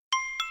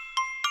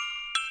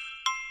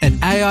At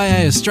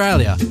AIA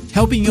Australia,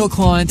 helping your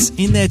clients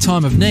in their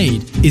time of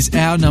need is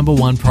our number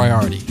one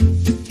priority.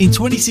 In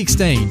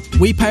 2016,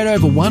 we paid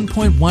over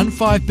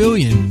 $1.15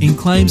 billion in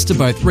claims to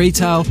both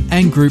retail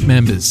and group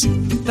members.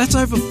 That's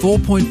over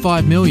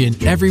 $4.5 million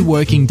every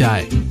working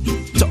day.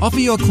 To offer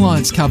your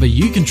clients cover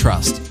you can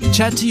trust,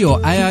 chat to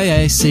your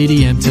AIA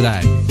CDM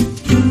today.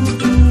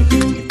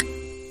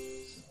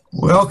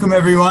 Welcome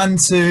everyone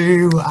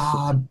to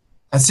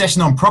a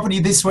session on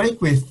property this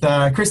week with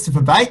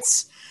Christopher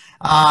Bates.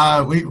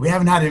 We've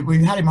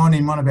had him on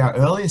in one of our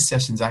earlier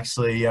sessions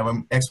actually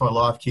when XY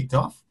Live kicked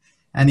off,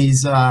 and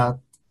he's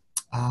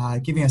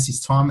giving us his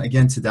time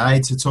again today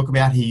to talk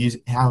about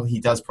how he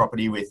does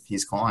property with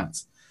his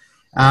clients.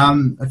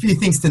 A few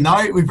things to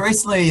note: we've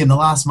recently, in the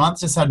last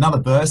month, just had another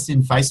burst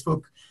in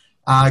Facebook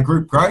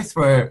group growth.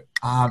 We're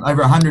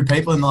over 100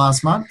 people in the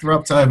last month. We're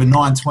up to over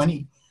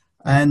 920,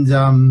 and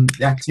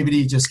the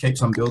activity just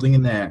keeps on building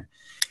in there.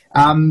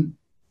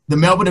 The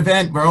Melbourne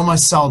event, we're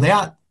almost sold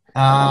out.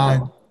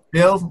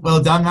 Bill,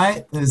 well done,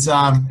 mate.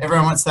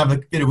 Everyone wants to have a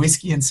bit of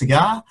whiskey and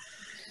cigar.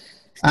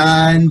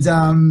 And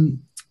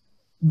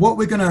what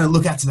we're going to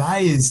look at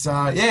today is,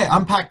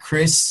 unpack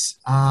Chris's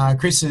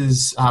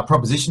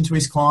proposition to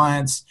his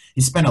clients.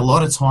 He spent a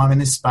lot of time in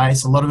this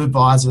space. A lot of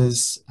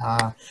advisors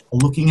are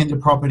looking into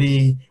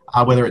property,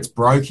 whether it's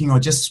broking or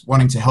just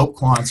wanting to help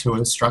clients who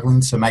are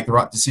struggling to make the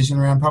right decision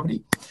around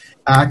property.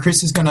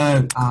 Chris is going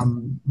to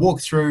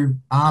walk through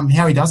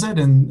how he does it,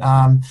 and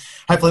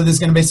hopefully there's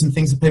going to be some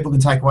things that people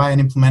can take away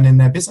and implement in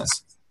their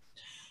business.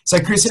 So,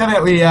 Chris, how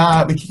about we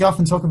kick off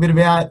and talk a bit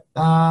about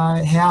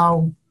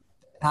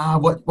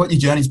what your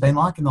journey's been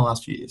like in the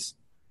last few years?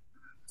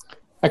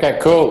 Okay,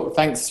 cool.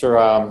 Thanks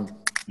for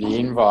the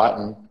invite,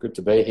 and good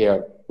to be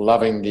here.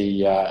 Loving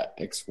the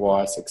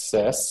XY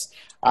success.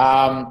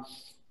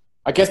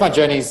 I guess my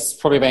journey's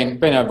probably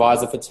been an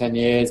advisor for 10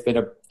 years,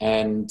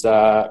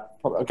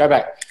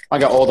 I'll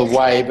go all the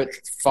way, but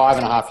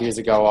 5.5 years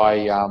ago,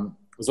 I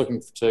was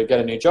looking to get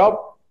a new job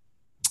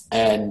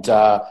and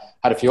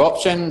had a few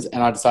options,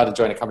 and I decided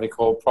to join a company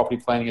called Property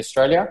Planning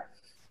Australia.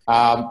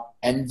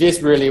 And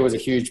this really was a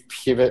huge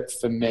pivot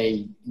for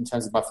me in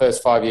terms of my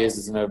first 5 years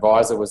as an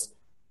advisor was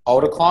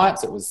older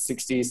clients. It was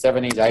 60s,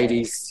 70s,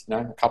 80s,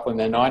 a couple in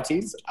their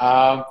 90s.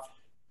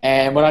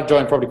 And when I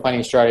joined Property Planning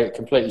Australia, it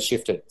completely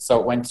shifted. So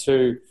it went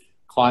to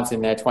clients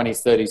in their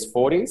 20s, 30s,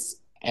 40s.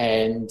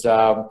 And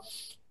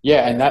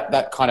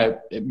that kind of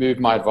it moved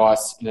my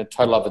advice in a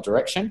total other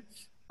direction.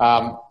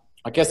 I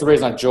guess the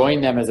reason I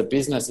joined them as a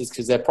business is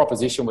because their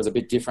proposition was a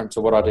bit different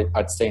to what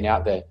I'd seen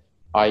out there.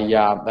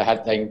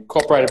 They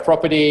incorporated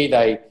property.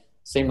 They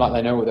seemed like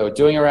they knew what they were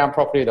doing around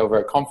property. They were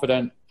very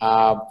confident.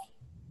 I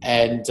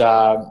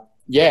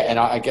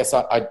guess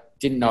I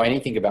didn't know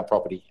anything about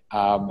property.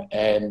 I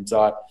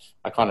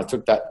kind of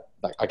took that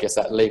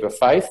leap of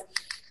faith.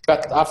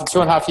 But after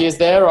 2.5 years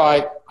there,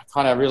 I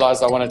kind of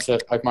realized I wanted to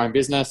open my own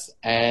business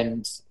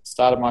and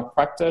started my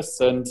practice.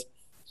 And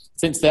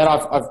since then,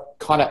 I've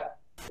kind of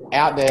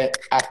out there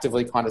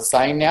actively kind of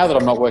saying now that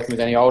I'm not working with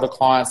any older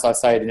clients. I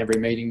say it in every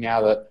meeting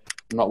now that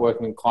I'm not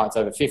working with clients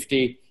over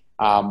 50.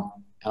 And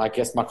I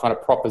guess my kind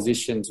of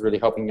proposition is really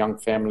helping young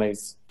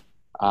families,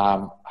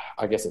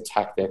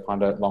 attack their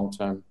kind of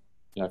long-term,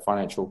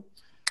 financial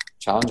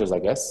challenges, I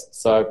guess.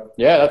 So,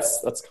 yeah,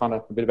 that's kind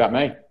of a bit about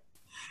me.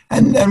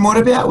 And what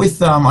about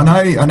with, I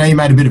know you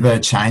made a bit of a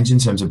change in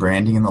terms of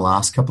branding in the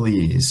last couple of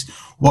years.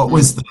 What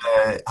was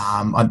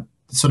I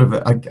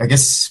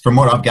guess from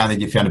what I've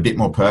gathered, you found a bit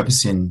more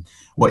purpose in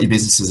what your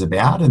business is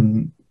about,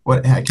 and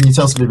can you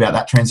tell us a bit about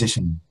that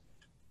transition?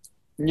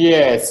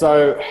 Yeah,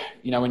 so,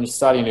 when you're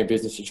starting a new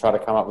business, you try to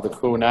come up with a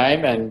cool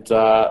name. And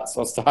so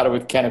I started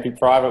with Canopy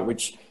Private,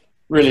 which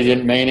really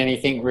didn't mean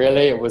anything,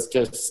 really. It was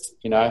just,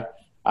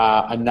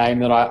 a name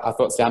that I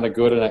thought sounded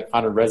good, and it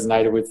kind of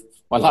resonated with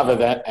my love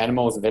of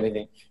animals, if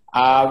anything.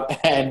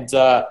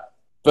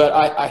 But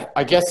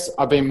I guess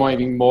I've been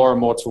moving more and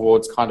more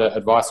towards kind of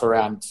advice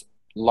around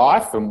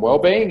life and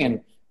well-being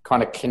and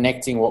kind of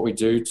connecting what we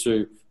do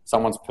to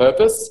someone's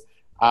purpose.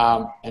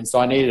 And so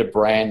I needed a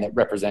brand that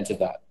represented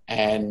that.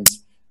 And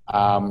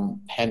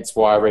hence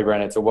why I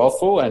rebranded to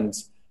Wealthful. And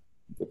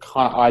the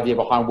kind of idea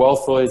behind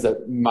Wealthful is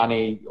that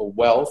money or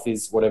wealth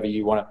is whatever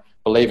you want to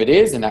believe it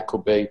is. And that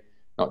could be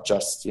not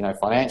just,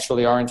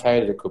 financially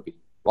orientated. It could be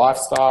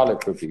lifestyle.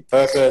 It could be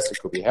purpose. It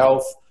could be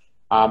health.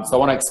 So I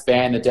want to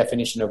expand the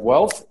definition of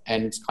wealth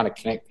and kind of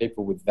connect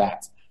people with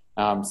that.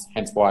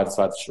 Hence why I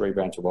decided to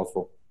rebrand to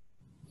Wealthful.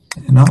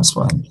 Nice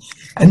one.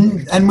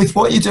 And with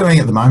what you're doing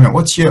at the moment,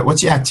 what's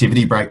your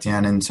activity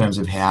breakdown in terms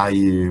of how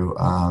you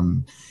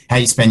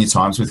spend your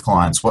times with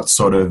clients? What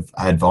sort of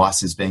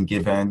advice is being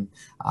given?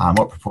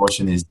 What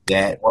proportion is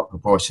debt? What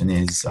proportion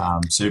is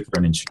super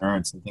and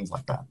insurance and things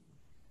like that?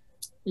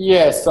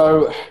 Yeah,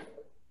 so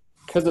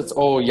because it's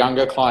all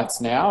younger clients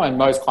now, and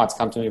most clients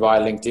come to me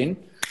via LinkedIn.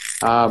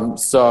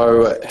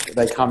 So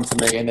they come to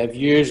me and they've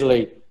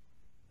usually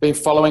been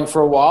following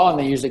for a while, and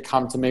they usually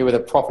come to me with a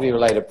property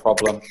related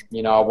problem.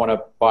 I want to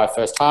buy a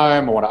first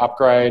home, I want to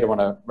upgrade, I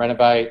want to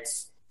renovate,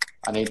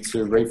 I need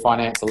to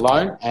refinance a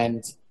loan.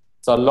 And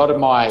So a lot of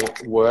my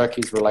work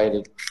is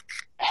related,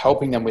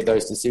 helping them with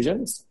those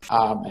decisions,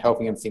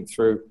 helping them think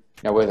through,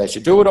 whether they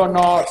should do it or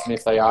not, and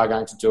if they are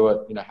going to do it,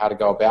 how to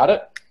go about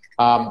it.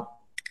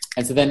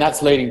 And so then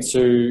that's leading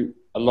to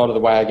a lot of the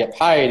way I get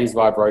paid is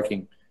via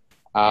broking.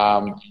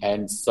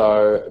 And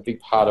so a big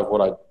part of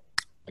what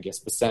I guess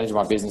percentage of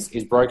my business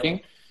is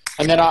broking.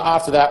 And then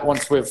after that,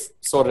 once we've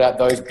sorted out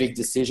those big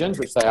decisions,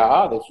 which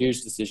they're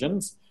huge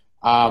decisions,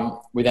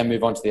 we then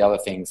move on to the other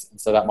things.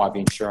 And so that might be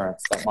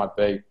insurance, that might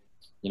be,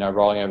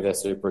 rolling over their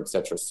super,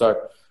 etc. So,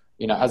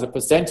 as a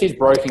percentage,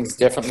 broking is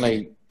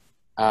definitely,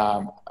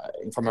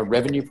 from a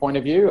revenue point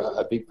of view,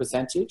 a big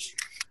percentage.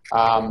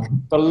 But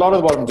a lot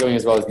of what I'm doing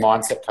as well is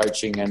mindset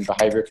coaching and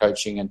behavior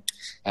coaching and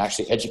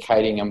actually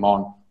educating them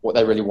on what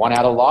they really want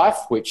out of life,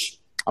 which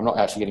I'm not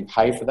actually getting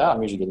paid for that.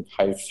 I'm usually getting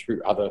paid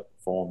through other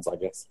forms, I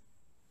guess.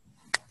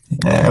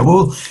 Yeah,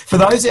 well, for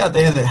those out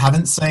there that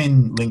haven't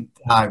seen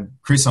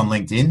Chris on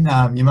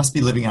LinkedIn, you must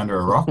be living under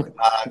a rock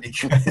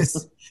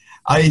because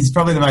he's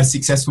probably the most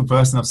successful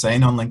person I've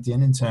seen on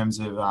LinkedIn in terms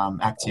of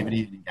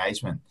activity and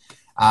engagement.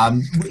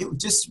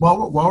 Just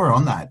while we're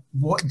on that,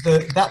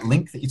 that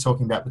link that you're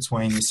talking about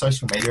between your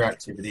social media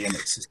activity and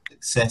its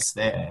success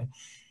there,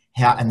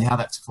 how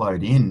that's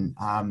flowed in,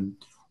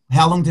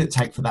 how long did it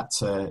take for that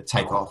to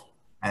take off?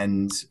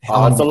 And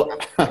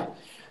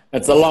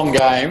it's a long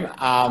game.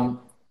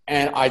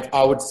 And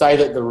I would say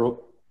that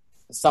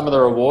some of the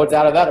rewards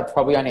out of that have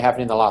probably only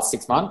happened in the last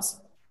 6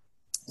 months.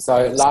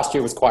 So last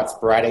year was quite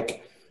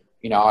sporadic.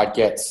 I'd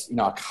get,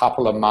 a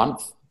couple a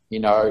month,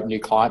 new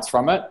clients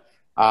from it.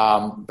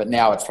 But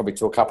now it's probably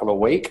to a couple a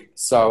week.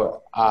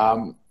 So,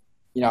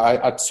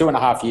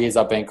 2.5 years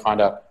I've been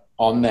kind of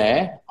on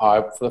there.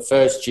 For the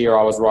first year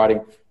I was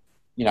writing,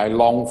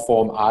 long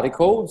form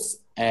articles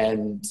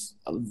and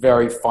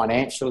very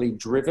financially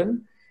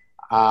driven.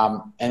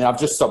 And I've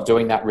just stopped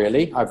doing that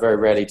really. I very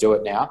rarely do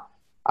it now.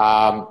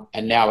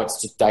 And now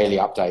it's just daily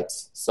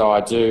updates. So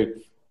I've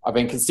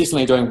been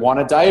consistently doing one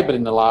a day, but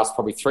in the last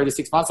probably 3 to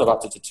 6 months, I've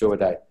upped it to 2 a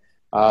day.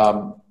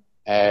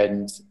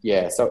 And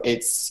yeah, so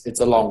it's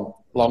a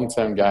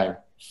long-term game.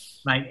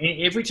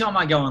 Mate, every time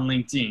I go on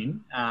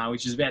LinkedIn,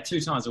 which is about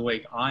 2 times a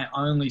week, I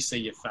only see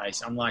your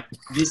face. I'm like,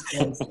 this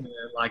is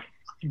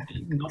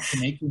not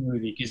connecting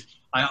with you because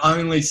I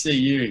only see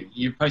you.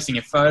 You're posting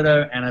a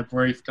photo and a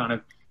brief kind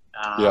of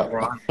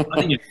right.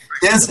 I think it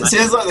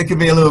sounds like there could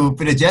be a little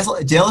bit of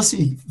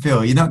jealousy,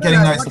 Phil. You're not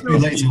getting those 2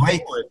 leads a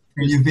week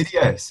from your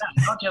videos.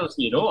 No, not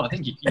jealousy at all. I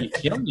think you're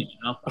killing me.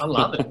 I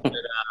love it.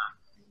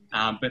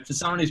 But for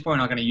someone who's probably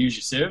not going to use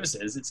your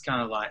services, it's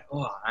kind of like,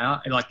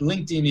 like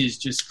LinkedIn is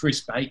just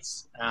Chris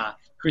Bates app,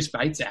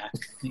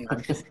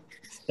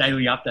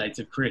 daily updates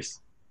of Chris.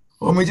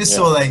 Well, we just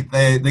saw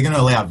they're going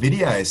to allow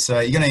videos. So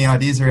you got any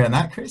ideas around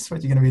that, Chris?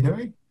 What you're going to be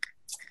doing?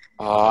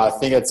 I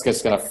think it's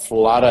just going to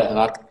flood it, and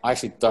I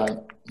actually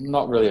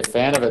not really a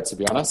fan of it, to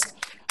be honest.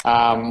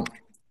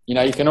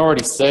 You can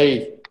already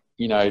see,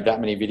 that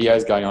many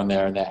videos going on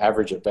there, and they're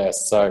average at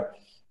best. So,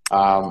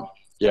 I'm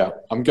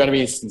going to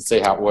be interested to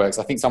see how it works.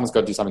 I think someone's got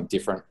to do something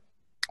different.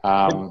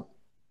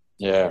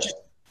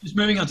 Just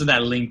moving on to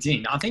that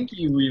LinkedIn, I think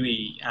you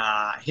really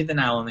hit the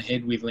nail on the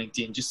head with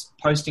LinkedIn, just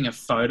posting a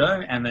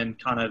photo and then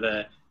kind of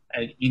an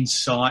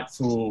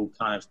insightful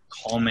kind of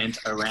comment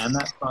around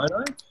that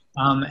photo.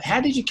 How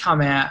did you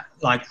come out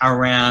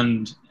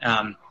around,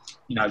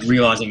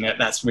 realizing that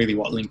that's really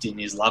what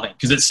LinkedIn is loving?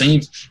 Because it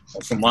seems,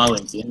 from my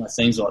LinkedIn, it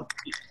seems like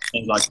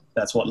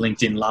that's what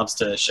LinkedIn loves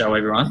to show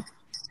everyone.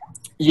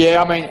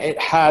 Yeah, I mean, it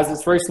has.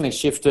 It's recently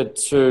shifted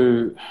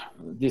to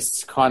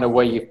this kind of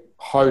where you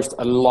post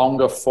a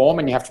longer form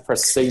and you have to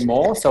press see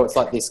more. So it's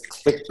like this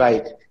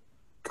clickbait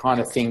kind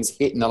of things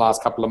hit in the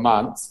last couple of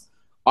months.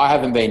 I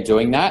haven't been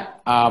doing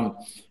that,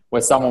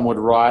 where someone would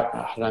write,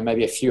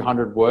 maybe a few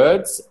hundred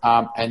words.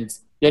 And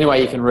the only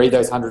way you can read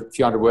those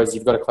few hundred words,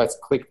 you've got to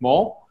click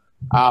more.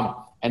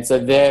 And so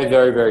they're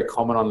very, very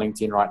common on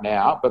LinkedIn right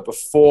now. But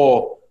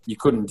before you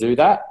couldn't do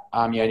that.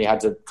 You only had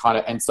to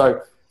and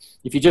so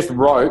if you just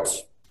wrote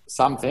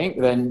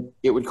something, then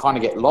it would kind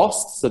of get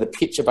lost. So the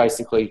picture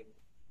basically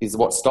is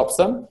what stops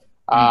them.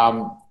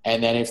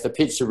 And then if the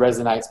picture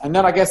resonates, and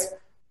then I guess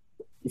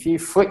if you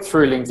flick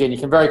through LinkedIn, you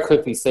can very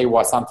quickly see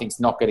why something's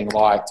not getting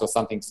liked or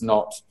something's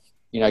not,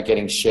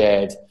 getting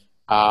shared.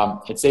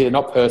 It's either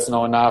not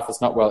personal enough,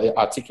 it's not well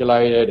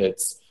articulated,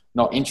 it's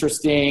not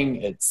interesting,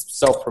 it's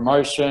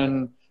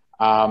self-promotion,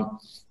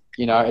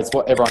 it's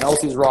what everyone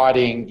else is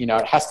writing.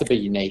 It has to be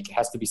unique. It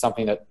has to be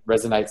something that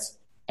resonates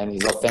and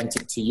is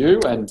authentic to you.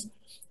 And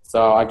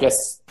so I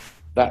guess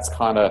that's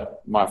kind of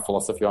my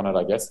philosophy on it,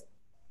 I guess.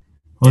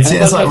 Well, it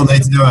sounds like we'll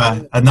need to do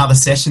another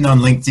session on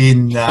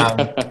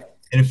LinkedIn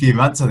in a few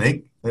months, I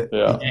think.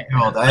 Yeah.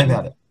 All day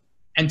about it.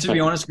 And to be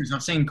honest, Chris,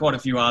 I've seen quite a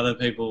few other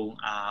people,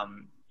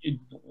 I'm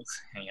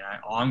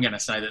going to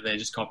say that they're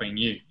just copying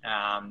you.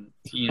 I've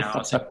seen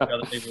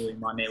other people in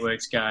my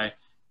networks go,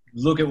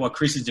 look at what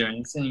Chris is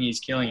doing, seeing he's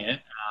killing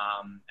it,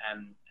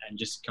 and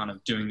just kind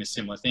of doing the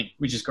similar thing,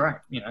 which is great,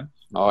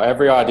 Oh,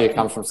 every idea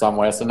comes from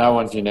somewhere, so no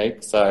one's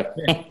unique. So,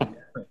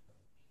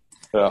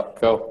 yeah,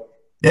 cool.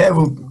 Yeah,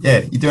 well, yeah,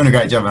 you're doing a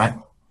great job, mate.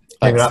 Keep it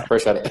Thanks, up.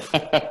 appreciate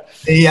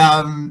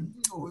it.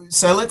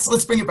 So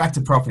let's bring it back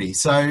to property.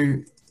 So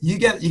you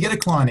get a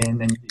client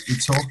in, and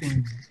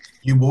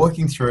you're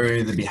walking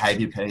through the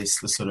behaviour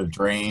piece, the sort of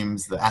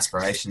dreams, the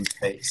aspirations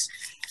piece,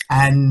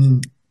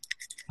 and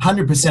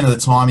 100% of the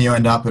time you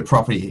end up at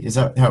property. Is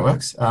that how it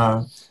works?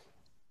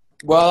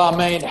 Well, I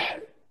mean,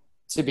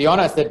 to be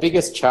honest, the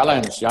biggest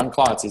challenge young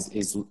clients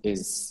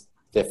is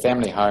their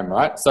family home,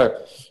 right? So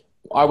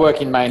I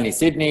work in mainly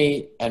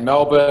Sydney and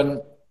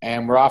Melbourne,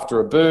 and we're after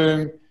a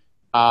boom.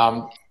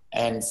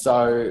 And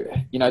so,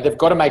 they've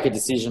got to make a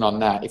decision on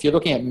that. If you're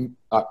looking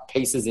at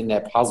pieces in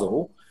their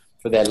puzzle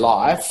for their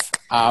life,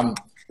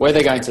 where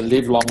they're going to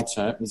live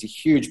long-term is a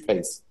huge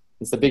piece.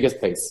 It's the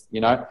biggest piece,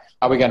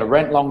 Are we going to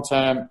rent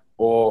long-term,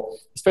 or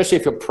especially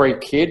if you're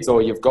pre-kids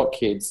or you've got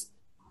kids,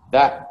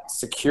 that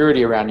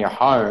security around your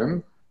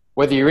home,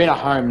 whether you're in a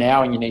home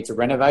now and you need to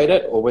renovate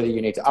it, or whether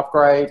you need to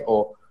upgrade,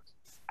 or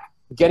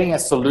getting a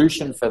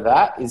solution for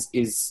that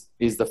is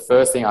the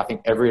first thing I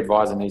think every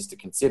advisor needs to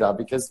consider,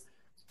 because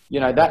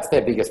that's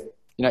their biggest,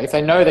 if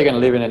they know they're going to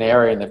live in an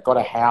area and they've got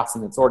a house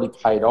and it's already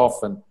paid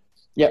off, and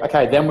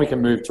then we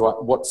can move to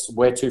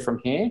where to from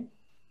here.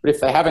 But if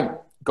they haven't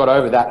got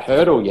over that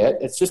hurdle yet,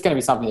 it's just going to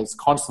be something that's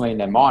constantly in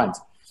their mind.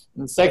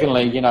 And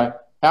secondly,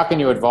 how can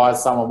you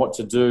advise someone what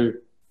to do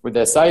with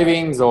their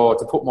savings or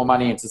to put more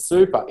money into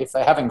super if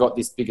they haven't got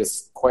this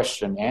biggest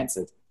question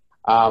answered?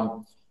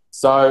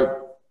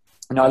 So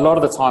a lot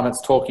of the time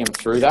it's talking them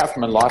through that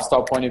from a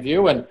lifestyle point of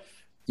view, and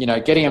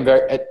getting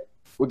them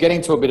we're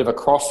getting to a bit of a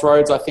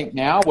crossroads, I think,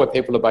 now, where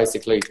people are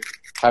basically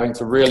having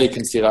to really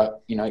consider,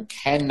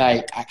 can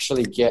they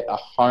actually get a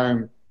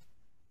home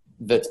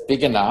that's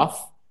big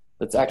enough,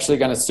 that's actually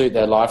going to suit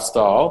their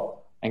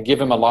lifestyle and give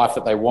them a life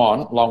that they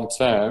want long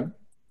term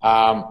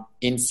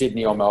in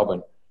Sydney or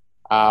Melbourne,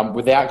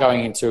 without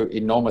going into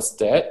enormous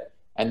debt,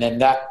 and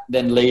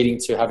then leading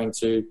to having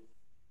to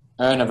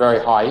earn a very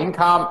high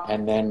income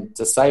and then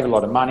to save a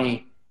lot of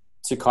money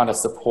to kind of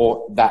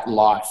support that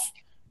life.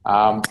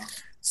 I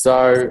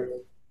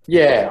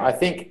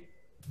think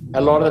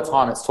a lot of the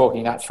time it's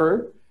talking that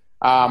through,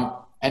 and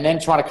then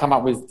trying to come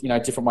up with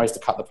different ways to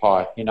cut the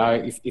pie.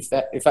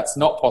 If that's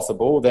not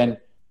possible, then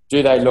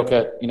do they look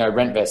at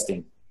rent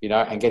vesting,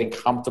 and getting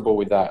comfortable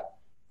with that.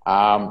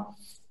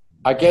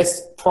 I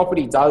guess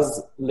property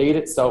does lead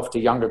itself to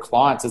younger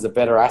clients as a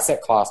better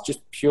asset class, just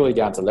purely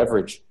down to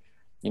leverage.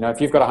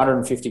 If you've got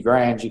 150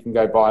 grand, you can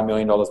go buy $1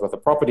 million worth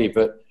of property,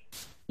 but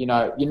you're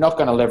not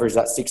going to leverage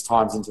that 6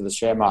 times into the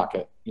share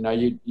market.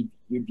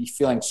 You'd be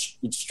feeling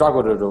you'd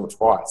struggle to do it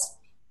twice.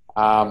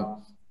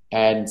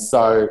 And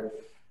so,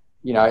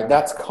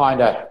 that's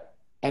kind of,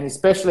 and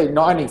especially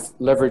not only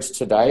leverage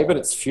today, but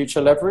it's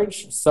future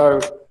leverage. So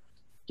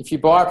if you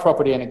buy a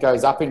property and it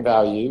goes up in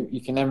value,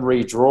 you can then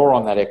redraw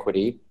on that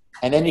equity,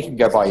 and then you can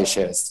go buy your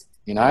shares,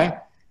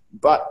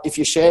 But if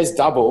your shares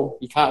double,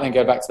 you can't then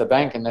go back to the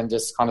bank and then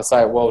just kind of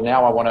say, well,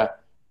 now I want to,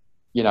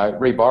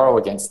 reborrow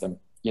against them.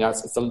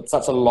 It's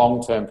such a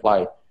long-term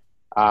play.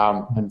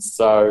 And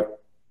so,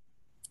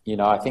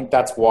 I think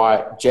that's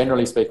why,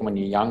 generally speaking, when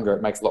you're younger,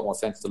 it makes a lot more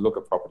sense to look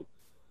at property.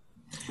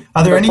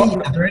 Are there any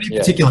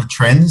particular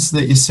trends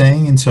that you're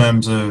seeing in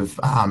terms of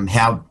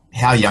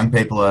how young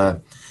people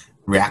are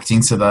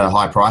reacting to the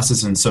high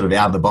prices and sort of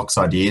out-of-the-box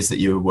ideas that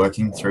you're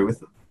working through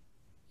with them?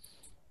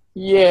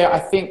 Yeah, I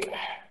think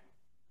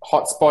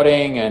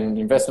hotspotting and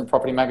investment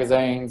property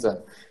magazines and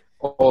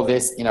all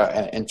this,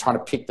 and trying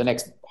to pick the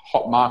next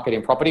hot market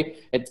in property,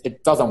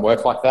 it doesn't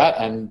work like that.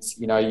 And,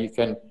 you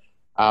can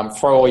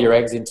throw all your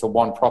eggs into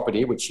one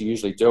property, which you're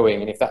usually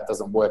doing. And if that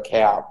doesn't work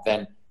out,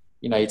 then,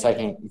 you're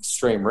taking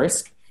extreme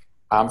risk.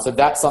 So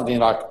that's something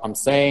that I'm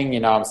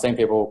seeing. I'm seeing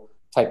people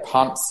take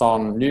punts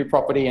on new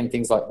property and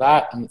things like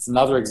that. And it's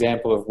another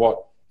example of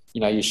what,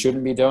 you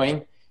shouldn't be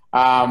doing.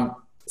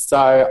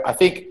 So I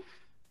think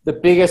the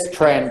biggest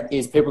trend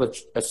is people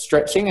are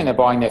stretching and they're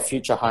buying their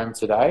future home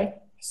today.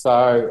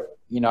 So,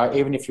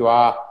 even if you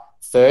are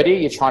 30,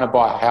 you're trying to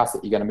buy a house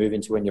that you're going to move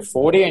into when you're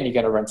 40, and you're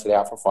going to rent it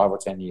out for 5 or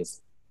 10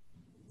 years.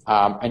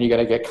 And you're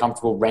going to get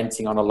comfortable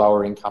renting on a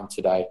lower income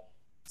today.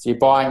 So you're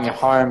buying a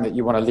home that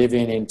you want to live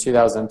in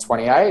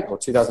 2028 or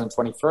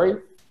 2023,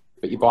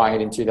 but you're buying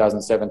it in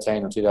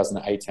 2017 or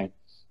 2018.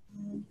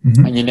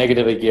 Mm-hmm. And you're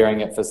negatively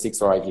gearing it for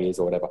 6 or 8 years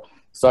or whatever.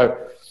 So,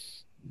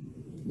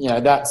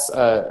 that's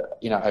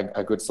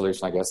a good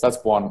solution, I guess.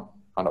 That's one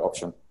kind of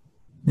option.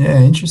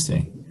 Yeah,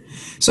 interesting.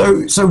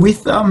 So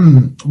with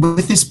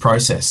this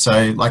process,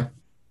 so like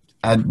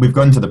we've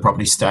gotten to the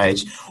property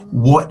stage.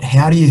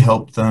 How do you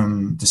help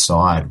them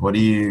decide? What's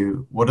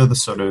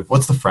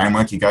the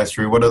framework you go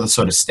through? What are the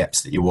sort of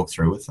steps that you walk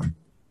through with them?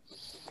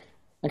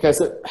 Okay,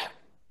 so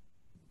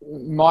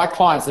my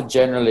clients are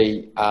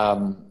generally,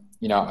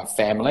 a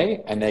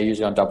family, and they're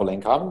usually on double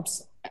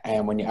incomes.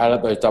 And when you add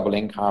up those double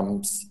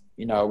incomes,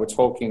 we're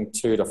talking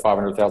 $200,000 to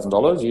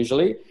 $500,000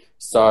 usually.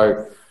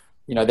 So,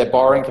 their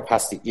borrowing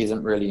capacity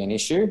isn't really an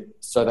issue.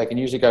 So they can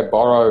usually go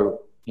borrow,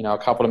 a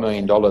couple of $1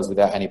 million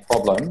without any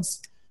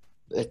problems.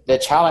 their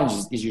challenge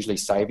is usually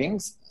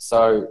savings.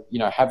 So,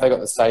 have they got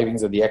the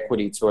savings or the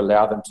equity to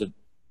allow them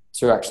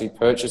to actually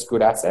purchase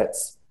good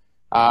assets?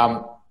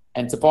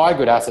 And to buy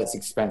good assets is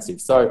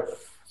expensive. So,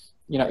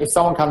 if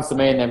someone comes to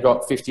me and they've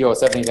got $50,000 or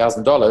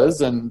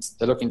 $70,000 and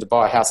they're looking to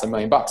buy a house $1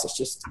 million, it's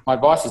just, my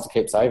advice is to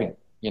keep saving,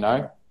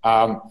 but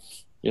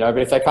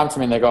if they come to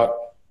me and they've got,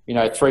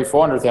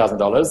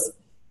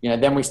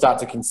 $300,000-$400,000, then we start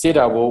to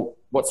consider, well,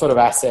 what sort of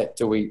asset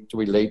do we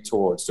lead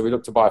towards? Do we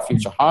look to buy a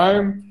future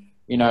home?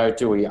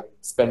 Do we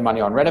spend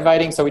money on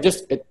renovating? So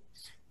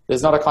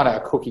there's not a kind of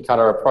a cookie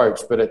cutter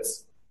approach, but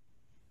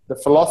the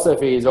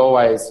philosophy is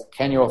always,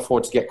 can you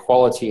afford to get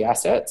quality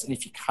assets? And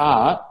if you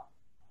can't,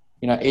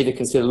 either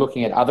consider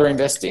looking at other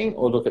investing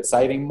or look at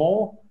saving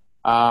more,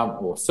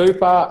 or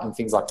super and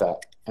things like that.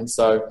 And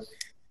so,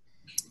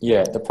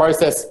 the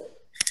process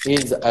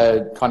is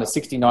a kind of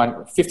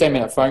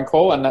 15-minute phone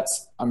call, and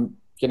I'm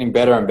getting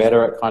better and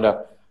better at kind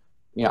of,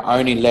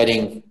 only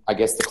letting, I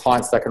guess, the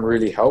clients that can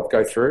really help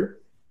go through.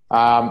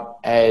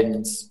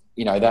 And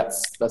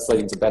that's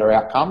leading to better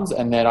outcomes.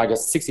 And then I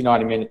guess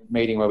 60-90-minute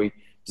meeting where we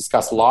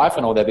discuss life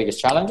and all their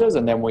biggest challenges,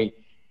 and then we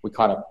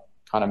kind of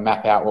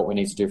map out what we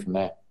need to do from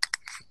there.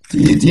 Do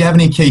you have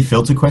any key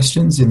filter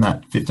questions in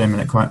that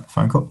 15-minute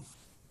phone call?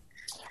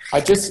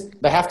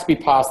 They have to be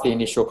past the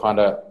initial kind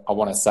of, I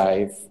want to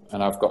save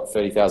and I've got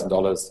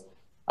 $30,000.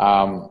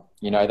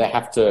 They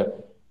have to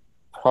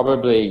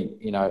probably,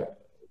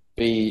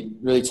 be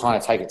really trying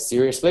to take it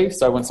seriously.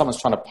 So when someone's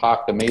trying to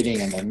park the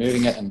meeting and they're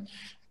moving it, and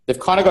they've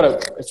kind of got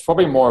it's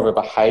probably more of a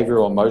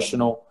behavioral,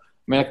 emotional.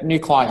 I mean, a new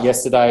client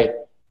yesterday,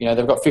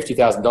 they've got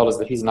 $50,000,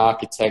 but he's an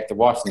architect, the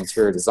wife's an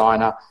interior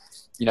designer.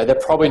 They're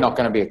probably not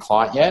going to be a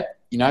client yet,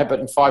 but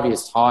in 5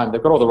 years' time,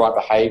 they've got all the right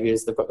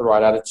behaviors, they've got the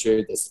right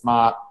attitude, they're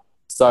smart.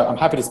 So I'm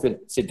happy to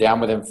sit down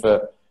with them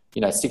for,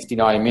 60,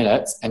 90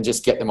 minutes and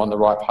just get them on the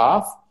right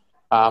path.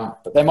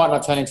 But they might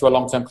not turn into a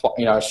long-term,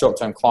 a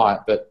short-term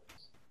client, but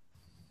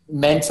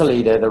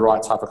mentally they're the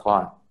right type of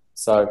client.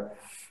 So,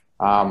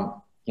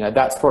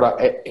 that's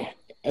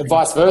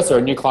vice versa.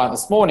 A new client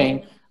this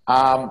morning,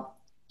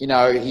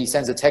 he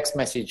sends a text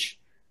message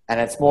and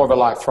it's more of a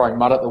like throwing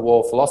mud at the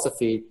wall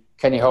philosophy.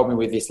 Can you help me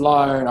with this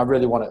loan? I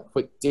really want a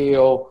quick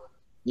deal,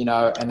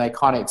 and they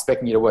kind of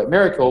expecting you to work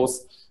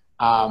miracles.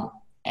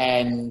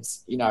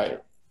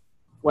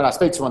 When I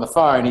speak to him on the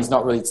phone, he's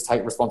not really to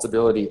take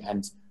responsibility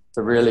and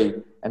to really,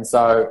 and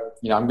so,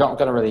 I'm not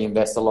going to really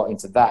invest a lot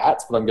into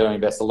that, but I'm going to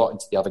invest a lot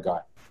into the other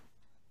guy.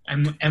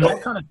 And what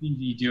kind of things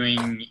are you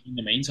doing in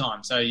the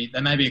meantime? So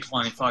they may be a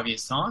client in 5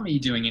 years' time. Are you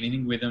doing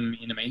anything with them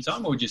in the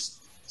meantime, or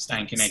just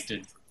staying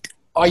connected?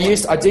 I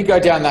did go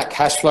down that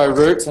cash flow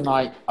route, and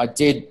I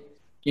did,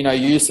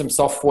 use some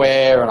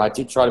software, and I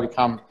did try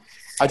to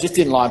I just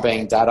didn't like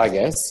being dad, I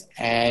guess,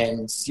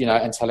 and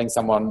telling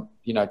someone,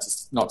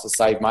 just not to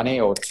save money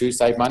or to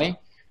save money.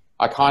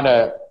 I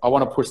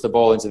want to push the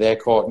ball into their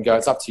court and go,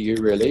 it's up to you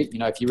really.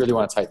 If you really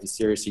want to take this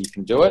seriously, you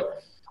can do it.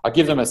 I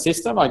give them a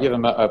system, I give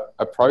them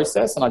a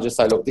process, and I just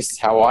say, look, this is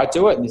how I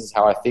do it, and this is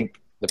how I think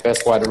the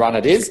best way to run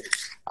it is.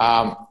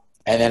 And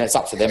then it's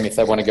up to them if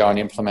they want to go and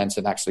implement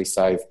and actually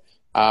save.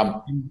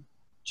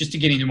 Just to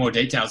get into more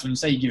details, when you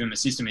say you give them a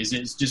system, is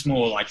it just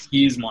more like,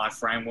 here's my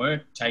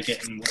framework, take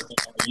it and work it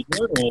how you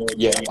do it? Or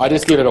yeah, I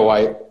just give it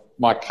away,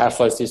 my cash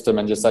flow system,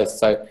 and just say,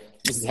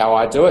 this is how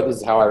I do it, this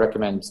is how I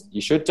recommend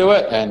you should do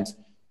it, and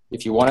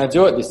if you want to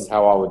do it, this is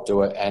how I would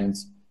do it. And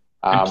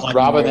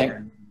rather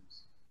than,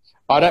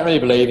 I don't really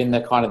believe in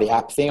the kind of the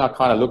app thing. I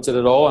kind of looked at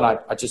it all, and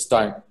I just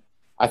don't.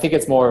 I think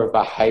it's more of a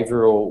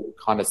behavioral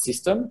kind of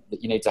system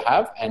that you need to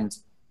have, and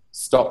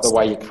stop the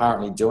way you're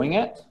currently doing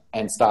it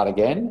and start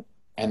again,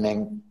 and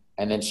then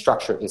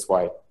structure it this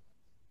way.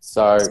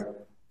 So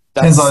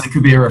sounds like it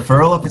could be a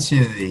referral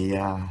opportunity,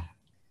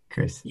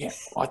 Chris. Yeah,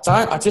 I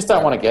just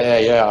don't want to get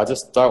there. Yeah, I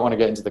just don't want to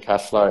get into the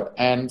cash flow,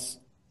 and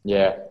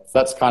yeah,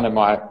 that's kind of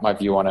my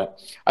view on it.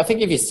 I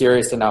think if you're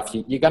serious enough,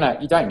 you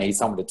don't need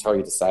someone to tell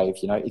you to save.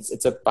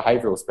 It's a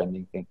behavioral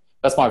spending thing.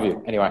 That's my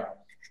view, anyway.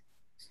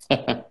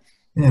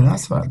 Yeah,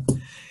 that's fine.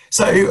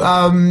 So, you've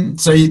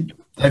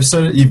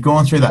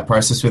gone through that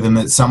process with them.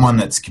 That's someone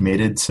that's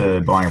committed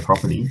to buying a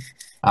property.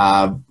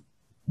 Now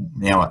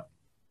what?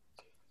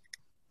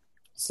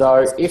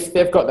 So, if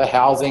they've got the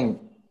housing,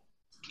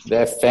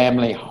 their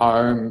family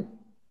home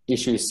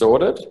issue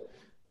sorted,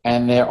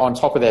 and they're on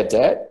top of their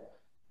debt.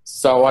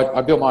 So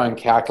I built my own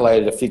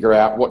calculator to figure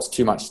out what's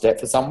too much debt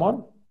for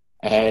someone.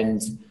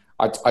 And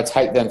I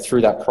take them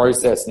through that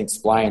process and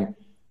explain,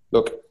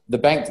 look, the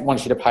bank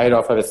wants you to pay it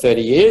off over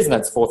 30 years, and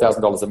that's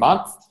 $4,000 a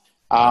month.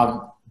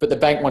 But the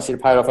bank wants you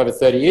to pay it off over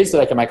 30 years so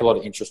they can make a lot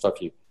of interest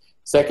off you.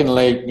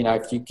 Secondly,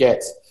 if you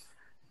get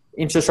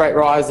interest rate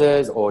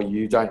rises or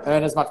you don't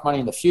earn as much money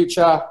in the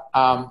future,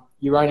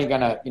 you're only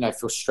going to,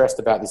 feel stressed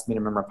about this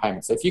minimum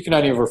repayment. So if you can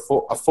only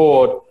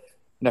afford,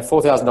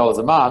 $4,000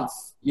 a month,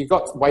 you've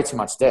got way too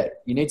much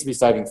debt. You need to be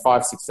saving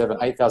 $5,000, $6,000,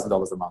 $7,000,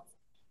 $8,000 a month.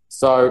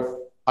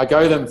 So I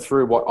go them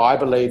through what I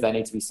believe they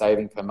need to be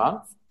saving per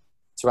month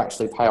to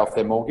actually pay off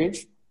their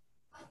mortgage.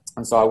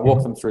 And so I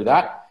walk them through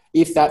that.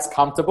 If that's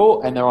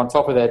comfortable and they're on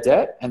top of their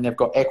debt and they've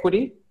got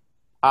equity,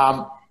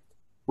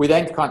 We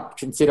then kind of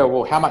consider,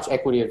 well, how much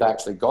equity have they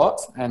actually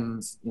got?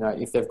 And,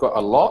 if they've got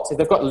a lot, if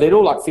they've got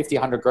little, like 50,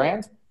 100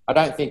 grand, I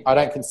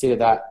don't consider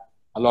that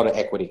a lot of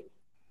equity.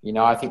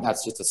 I think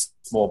that's just a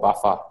small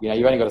buffer.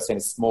 You've only got to send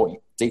a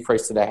small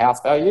decrease to their house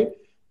value,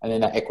 and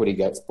then that equity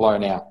gets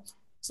blown out.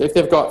 So if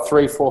they've got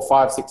 $3, $4,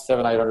 $5, $6,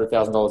 $7,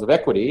 $800,000 of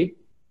equity,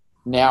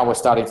 now we're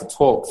starting to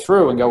talk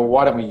through and go, well,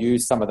 why don't we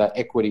use some of that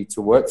equity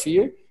to work for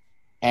you?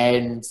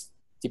 And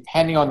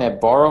depending on their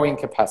borrowing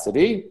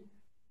capacity,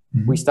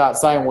 we start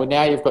saying, well,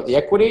 now you've got the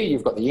equity,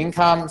 you've got the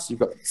incomes, you've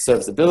got the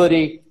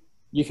serviceability,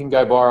 you can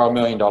go borrow $1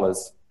 million.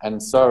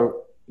 And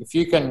so if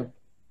you can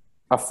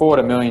afford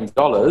 $1 million,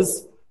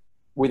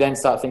 we then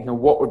start thinking,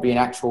 what would be an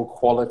actual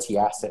quality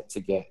asset to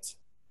get?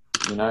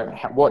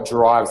 What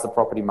drives the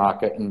property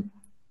market, and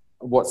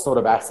what sort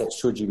of assets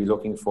should you be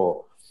looking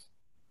for?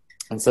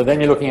 And so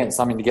then you're looking at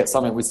something to get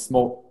something with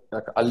small,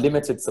 like a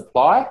limited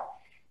supply,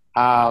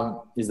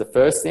 is the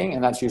first thing,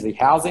 and that's usually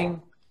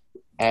housing.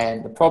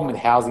 And the problem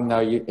with housing, though,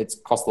 it's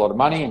cost a lot of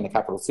money in the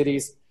capital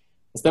cities.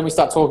 So then we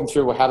start talking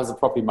through, well, how does the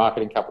property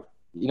market in capital,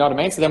 you know what I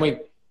mean? So then we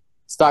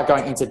start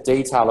going into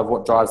detail of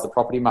what drives the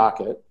property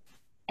market.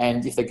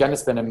 And if they're going to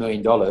spend $1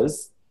 million,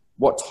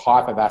 what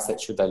type of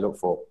asset should they look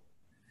for?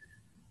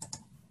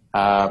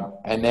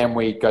 And then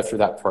we go through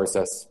that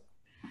process.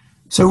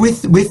 So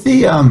with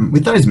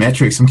those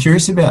metrics, I'm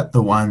curious about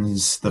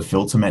the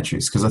filter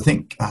metrics, because I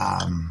think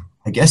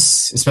I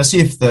guess especially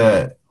if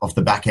off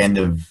the back end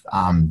of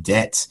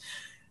debt,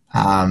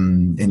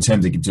 in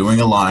terms of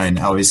doing a loan,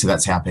 obviously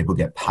that's how people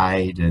get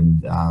paid,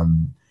 and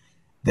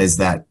there's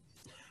that.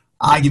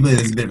 Arguably,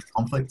 there's a bit of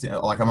conflict.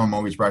 Like, I'm a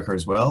mortgage broker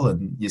as well,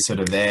 and you're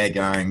sort of there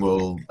going,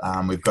 well,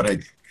 we've got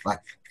to, like,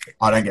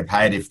 I don't get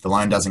paid if the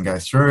loan doesn't go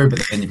through, but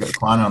then you've got the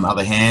client on the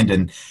other hand,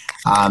 and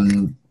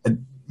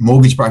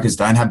mortgage brokers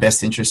don't have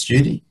best interest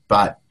duty,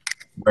 but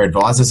we're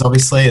advisors,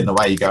 obviously, and the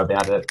way you go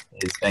about it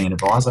is being an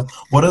advisor.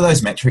 What are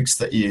those metrics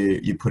that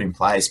you put in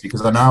place?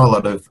 Because I know a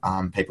lot of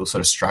people sort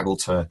of struggle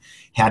to,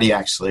 how do you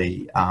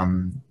actually,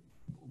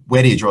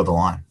 where do you draw the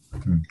line?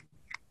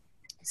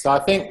 So I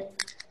think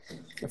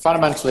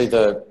fundamentally,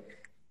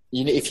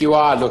 if you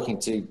are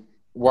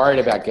worried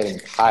about getting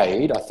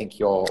paid, I think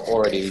you're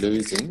already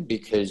losing,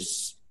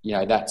 because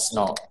that's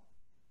not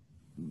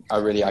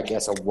a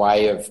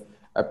way of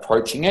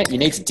approaching it. You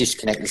need to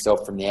disconnect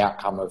yourself from the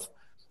outcome of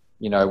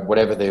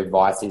whatever the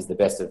advice is, the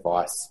best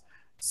advice.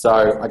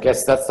 So I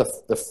guess that's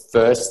the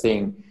first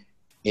thing,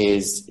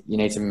 is you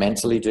need to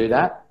mentally do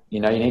that. You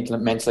need to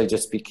mentally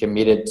just be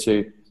committed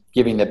to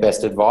giving the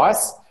best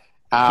advice.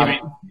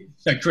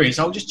 So, Chris,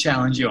 I'll just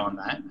challenge you on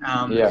that.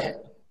 Yeah.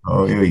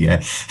 Oh, here we go.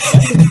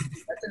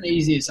 That's an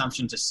easy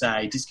assumption to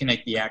say,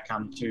 disconnect the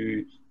outcome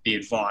to the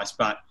advice.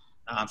 But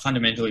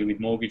fundamentally, with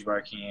mortgage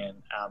broking, and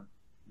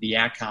the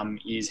outcome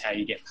is how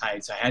you get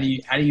paid. So how do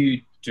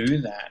you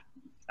do that?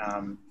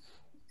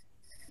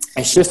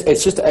 It's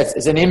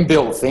an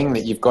inbuilt thing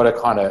that you've got to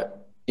kind of,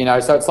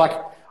 so it's like,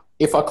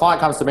 if a client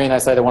comes to me and they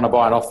say they want to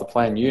buy an off the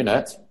plan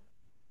unit,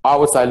 I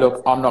would say,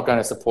 look, I'm not going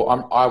to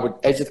support. I would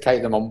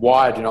educate them on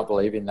why I do not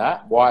believe in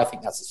that, why I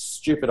think that's a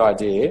stupid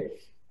idea,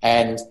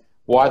 and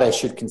why they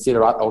should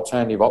consider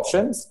alternative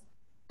options.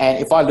 And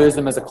if I lose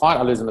them as a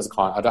client, I lose them as a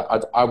client.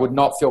 I would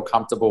not feel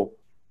comfortable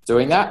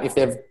doing that. If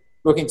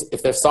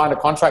they've signed a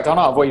contract on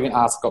it, I've even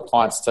got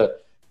clients to,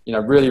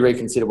 really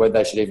reconsider whether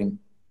they should even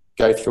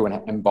go through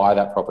and buy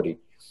that property.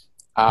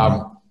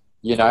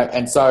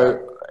 And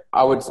so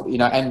I would,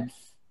 and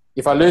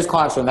if I lose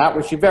clients from that,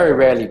 which you very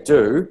rarely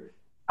do,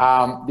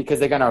 because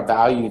they're going to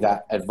value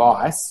that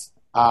advice,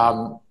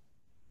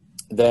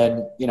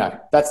 then,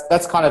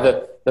 that's kind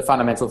of the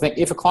fundamental thing.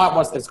 If a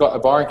client has got a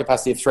borrowing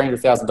capacity of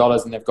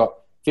 $300,000 and they've got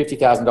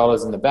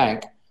 $50,000 in the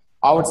bank,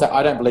 I would say,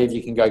 I don't believe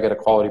you can go get a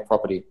quality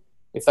property.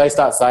 If they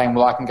start saying,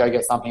 well, I can go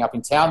get something up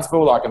in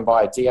Townsville, or I can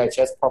buy a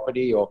DHS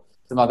property or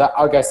something like that,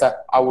 I would go say,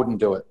 I wouldn't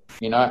do it,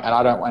 and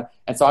I don't want,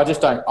 and so I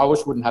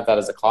wouldn't have that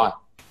as a client,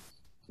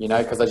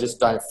 because I just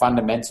don't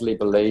fundamentally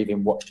believe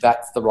in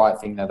that's the right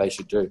thing that they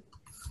should do.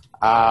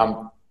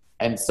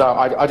 And so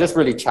I just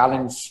really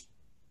challenge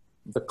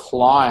the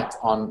client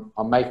on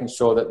making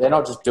sure that they're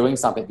not just doing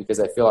something because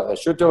they feel like they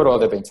should do it, or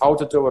they've been told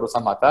to do it, or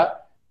something like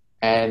that.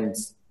 And,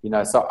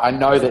 so I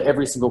know that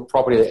every single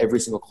property that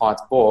every single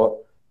client's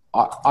bought,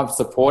 I'm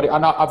supporting. I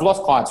know I've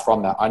lost clients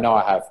from that. I know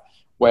I have,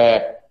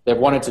 where they've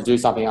wanted to do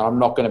something and I'm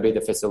not going to be the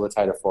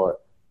facilitator for it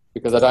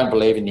because I don't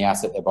believe in the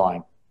asset they're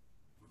buying.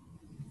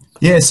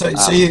 Yeah, so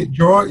you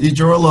draw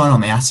a line on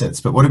the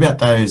assets, but what about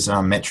those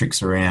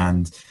metrics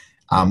around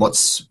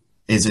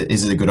is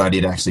it a good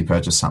idea to actually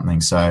purchase something?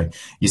 So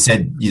you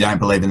said you don't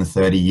believe in the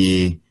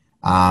 30-year,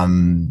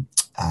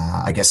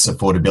 I guess,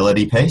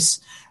 affordability piece.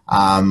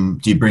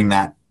 Do you bring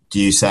that? Do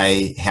you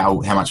say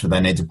how much would they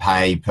need to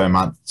pay per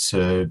month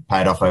to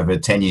pay it off over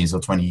 10 years or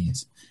 20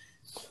 years?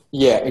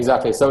 Yeah,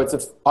 exactly. So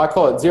I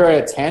call it 0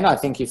 to 10. I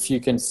think if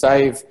you can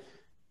save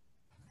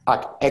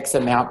like X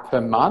amount per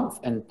month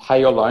and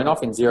pay your loan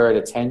off in 0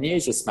 to 10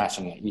 years, you're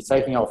smashing it. You're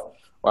taking off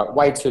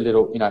way too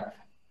little,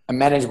 a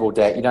manageable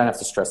debt. You don't have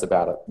to stress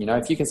about it.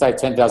 If you can save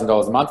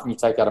 $10,000 a month and you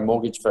take out a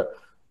mortgage for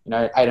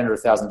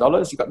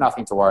 $800,000, you've got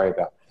nothing to worry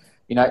about.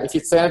 If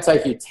it's going to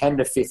take you 10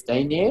 to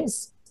 15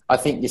 years, I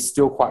think you're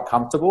still quite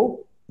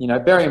comfortable.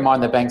 Bearing in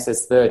mind the bank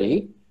says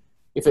 30.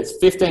 If it's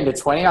 15 to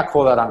 20, I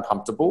call that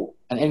uncomfortable.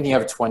 And anything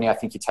over 20, I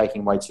think you're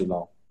taking way too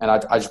long. And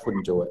I just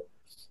wouldn't do it.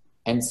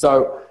 And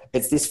so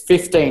it's this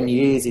 15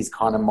 years is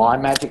kind of my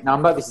magic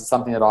number. This is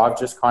something that I've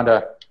just kind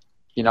of,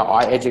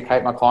 I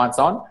educate my clients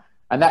on.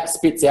 And that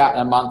spits out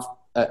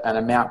an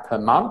amount per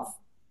month.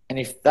 And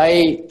if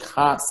they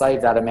can't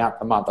save that amount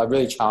per month, I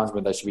really challenge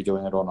whether they should be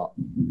doing it or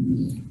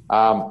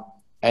not.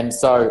 And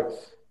so,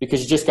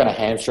 because you're just going to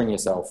hamstring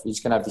yourself. You're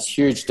just going to have this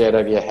huge debt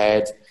over your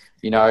head.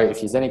 If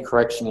there's any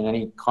correction in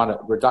any kind of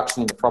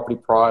reduction in the property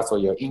price, or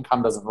your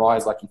income doesn't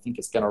rise like you think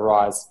it's going to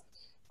rise,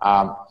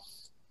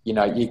 you're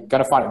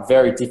going to find it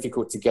very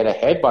difficult to get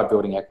ahead by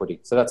building equity.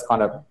 So that's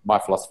kind of my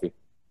philosophy.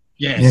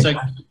 Yeah. So,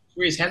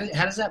 Chris, how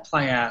does that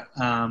play out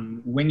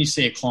when you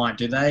see a client?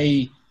 Do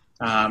they,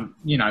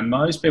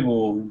 most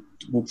people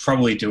will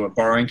probably do a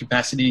borrowing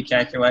capacity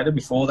calculator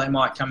before they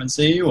might come and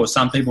see you, or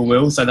some people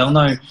will. So they'll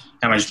know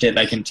how much debt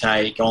they can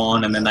take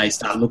on, and then they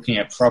start looking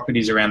at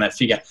properties around that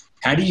figure.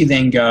 How do you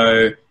then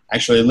go,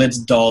 actually, let's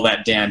dial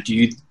that down? Do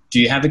you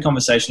have the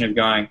conversation of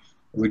going,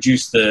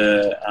 reduce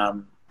the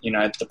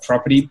the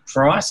property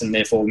price and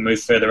therefore move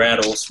further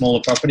out, or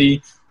smaller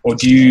property? Or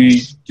do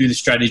you do the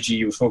strategy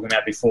you were talking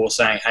about before,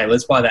 saying, hey,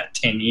 let's buy that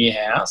 10-year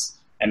house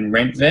and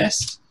rent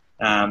vest?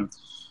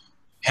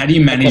 How do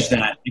you manage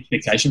that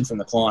expectation from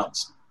the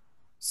clients?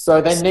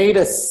 So they need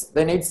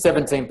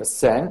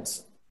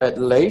 17% at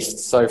least.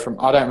 So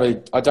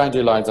I don't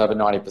do loans over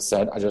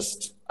 90%. I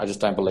just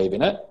don't believe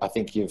in it. I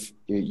think if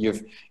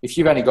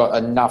you've only got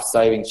enough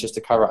savings just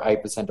to cover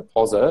 8%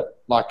 deposit,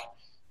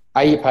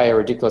 you pay a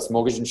ridiculous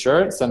mortgage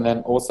insurance, and then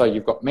also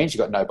you've got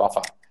no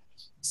buffer.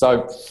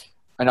 So,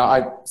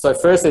 so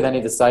firstly they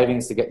need the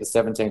savings to get the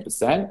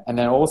 17%, and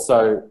then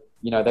also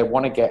they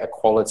want to get a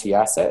quality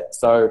asset.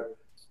 So,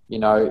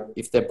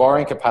 if they're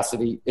borrowing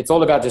capacity, it's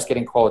all about just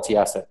getting quality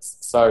assets.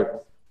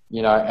 So,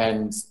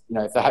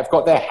 if they have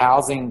got their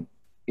housing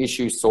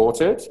issue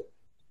sorted,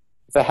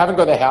 if they haven't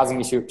got their housing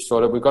issue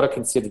sorted, we've got to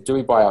consider, do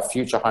we buy our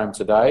future home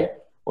today,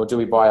 or do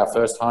we buy our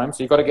first home?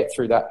 So you've got to get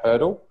through that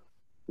hurdle.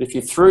 But if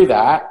you're through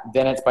that,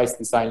 then it's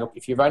basically saying, look,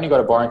 if you've only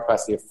got a borrowing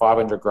capacity of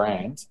 500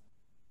 grand,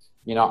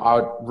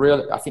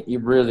 I think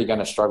you're really going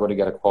to struggle to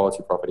get a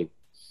quality property.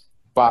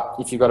 But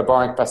if you've got a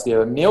borrowing capacity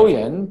of $1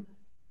 million,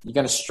 you're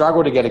going to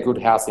struggle to get a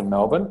good house in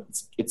Melbourne.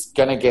 It's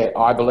going to get,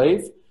 I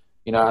believe,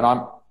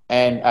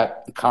 and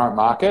at the current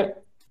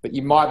market, but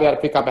you might be able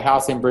to pick up a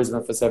house in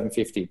Brisbane for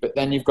 $750. But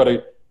then you've got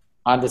to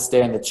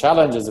understand the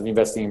challenges of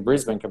investing in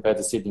Brisbane compared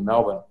to Sydney,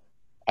 Melbourne,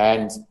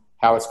 and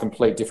how it's a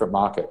complete different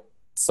market.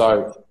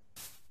 So,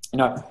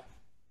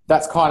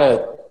 that's kind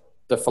of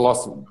the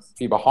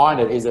philosophy behind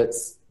it. Is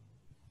it's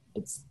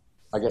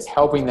I guess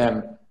helping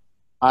them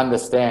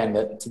understand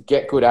that to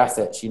get good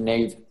assets, you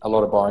need a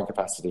lot of borrowing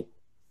capacity.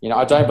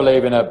 I don't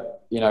believe in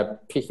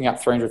picking up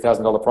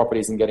 $300,000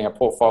 properties and getting a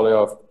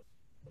portfolio of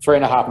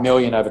 $3.5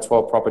 million over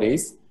 12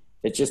 properties.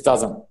 It just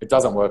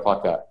doesn't work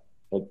like that.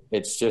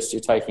 It's just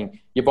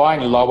you're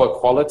buying lower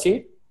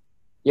quality.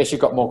 Yes,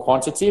 you've got more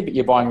quantity, but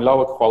you're buying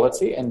lower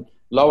quality, and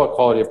lower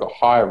quality have got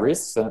higher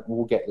risks, and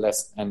will get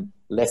less and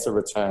lesser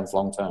returns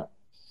long term.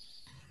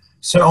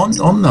 So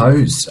on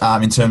those,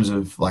 in terms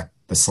of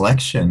the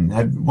selection,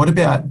 what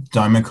about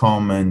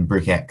Domicom and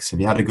BrickX?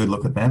 Have you had a good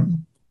look at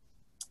them?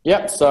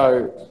 Yep.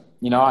 So,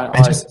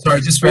 just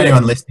for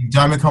anyone listening,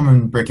 Domicom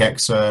and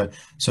BrickX are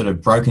sort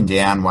of broken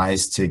down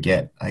ways to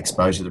get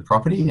exposure to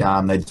property.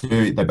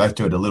 They both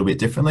do it a little bit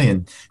differently,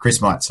 and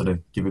Chris might sort of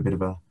give a bit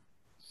of a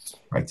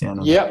breakdown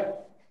on Yep.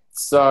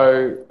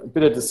 So a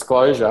bit of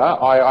disclosure,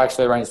 I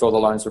actually arranged all the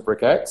loans for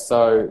BrickX,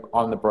 so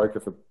I'm the broker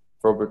for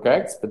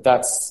BrickX, but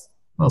that's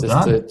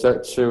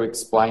to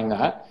explain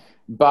that.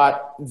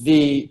 But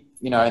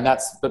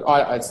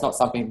it's not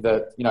something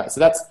that, so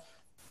that's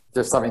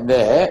just something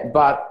there.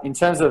 But in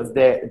terms of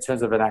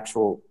an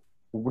actual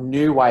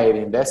new way of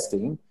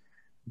investing,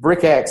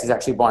 BrickX is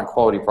actually buying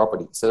quality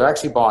property. So they're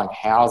actually buying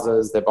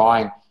houses, they're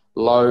buying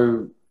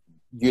low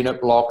unit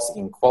blocks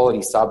in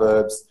quality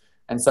suburbs.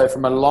 And so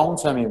from a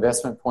long-term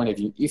investment point of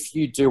view, if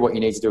you do what you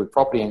need to do with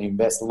property and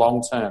invest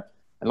long-term,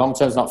 and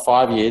long-term is not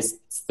 5 years,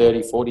 it's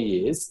 30, 40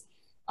 years,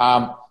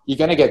 you're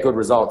going to get good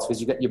results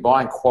because you're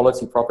buying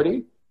quality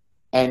property,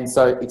 and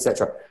so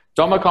etc.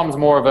 Domicom's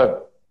more of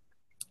a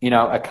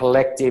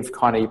collective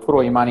kind of, you put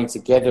all your money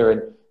together,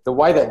 and the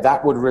way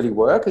that would really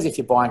work is if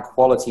you're buying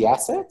quality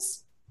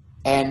assets,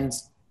 and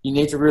you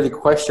need to really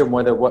question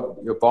whether what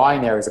you're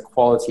buying there is a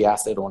quality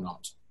asset or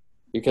not.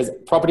 Because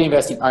property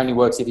investing only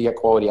works if you get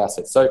quality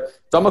assets. So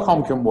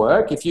Domicom can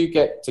work if you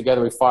get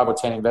together with 5 or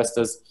 10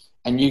 investors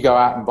and you go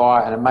out and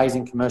buy an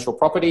amazing commercial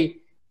property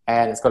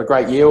and it's got a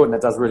great yield and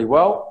it does really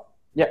well.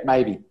 Yep,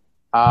 maybe.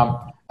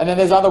 And then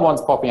there's other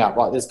ones popping up,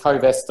 like there's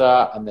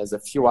Covesta and there's a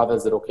few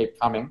others that will keep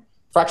coming.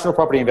 Fractional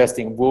property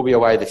investing will be a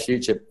way of the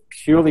future,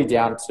 purely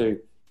down to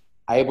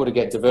able to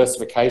get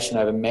diversification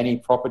over many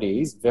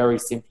properties very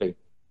simply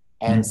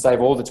and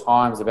save all the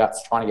times about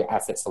trying to get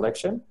asset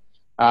selection.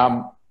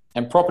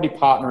 And Property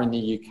Partner in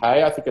the UK,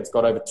 I think it's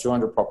got over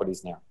 200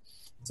 properties now.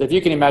 So if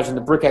you can imagine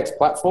the BrickX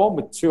platform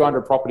with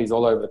 200 properties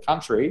all over the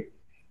country,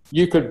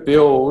 you could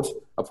build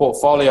a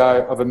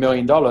portfolio of $1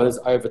 million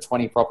over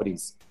 20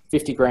 properties,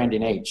 50 grand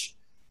in each.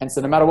 And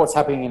so no matter what's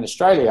happening in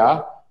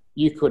Australia,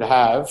 you could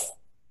have,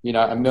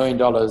 $1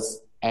 million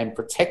and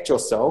protect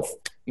yourself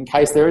in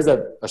case there is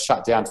a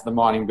shutdown to the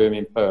mining boom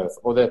in Perth,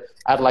 or the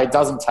Adelaide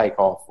doesn't take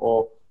off,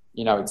 or,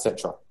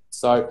 etc.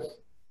 So,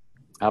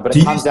 but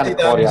it comes down to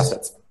quality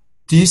assets.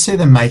 Do you see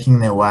them making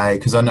their way,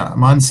 because I know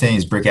my understanding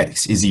is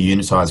BrickX is a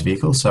unitised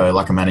vehicle, so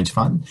like a managed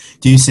fund.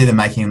 Do you see them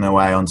making their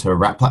way onto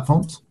wrap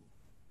platforms?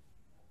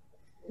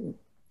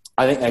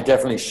 I think they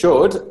definitely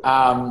should.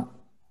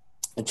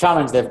 The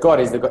challenge they've got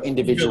is they've got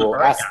individual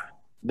assets.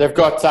 They've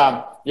got,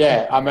 the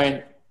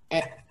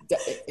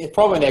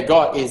problem they've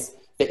got is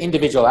the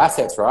individual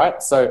assets,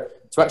 right? So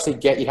to actually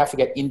you have to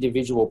get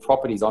individual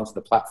properties onto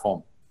the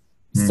platform.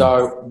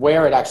 So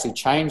where it actually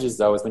changes,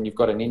 though, is when you've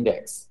got an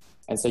index.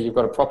 And so you've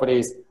got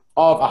properties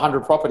of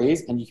 100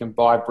 properties and you can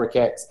buy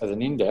BrickX as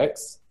an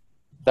index.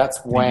 That's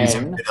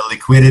when... The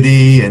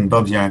liquidity and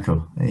Bob's your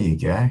uncle. There you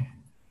go.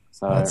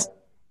 So you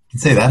can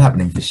see that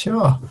happening for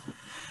sure.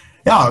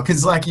 Yeah,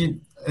 because I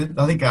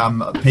think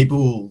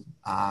people,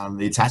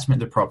 the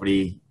attachment to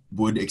property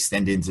would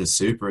extend into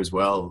super as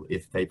well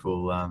if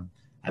people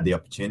had the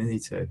opportunity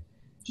to.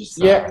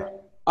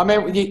 I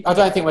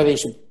don't think whether you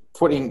should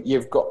put in,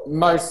 you've got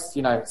most,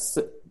 there's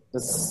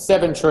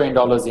 $7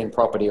 trillion in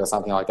property or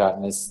something like that,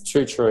 and there's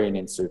 $2 trillion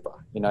in super,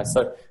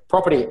 so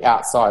property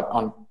outside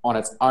on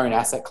its own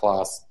asset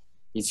class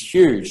is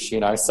huge,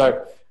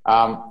 so,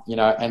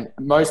 and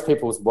most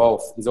people's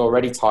wealth is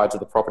already tied to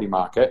the property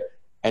market.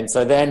 And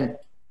so then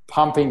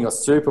pumping your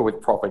super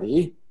with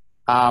property,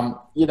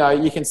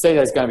 you can see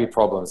there's going to be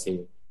problems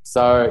here.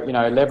 So,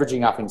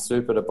 leveraging up in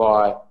super to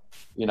buy,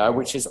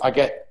 which is, I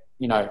get,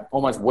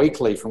 almost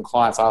weekly from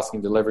clients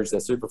asking to leverage their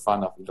super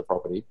fund up into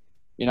property.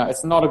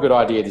 It's not a good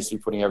idea to be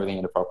putting everything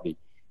into property.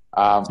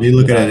 So you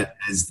look at it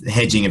as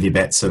hedging of your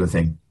bets sort of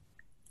thing.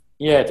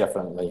 Yeah,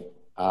 definitely.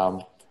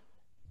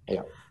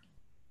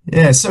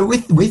 Yeah. So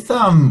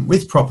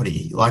with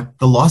property, like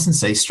the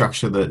licensee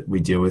structure that we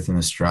deal with in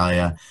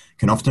Australia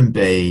can often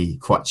be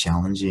quite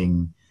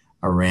challenging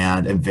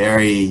around and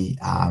very,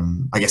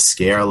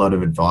 scare a lot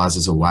of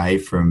advisors away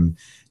from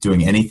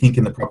doing anything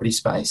in the property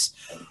space.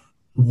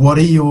 How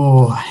do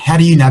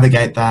you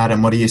navigate that,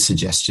 and what are your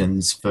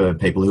suggestions for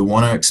people who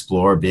want to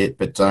explore a bit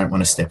but don't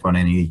want to step on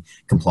any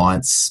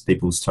compliance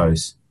people's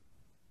toes?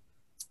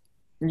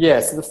 Yeah,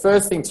 so the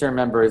first thing to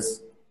remember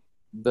is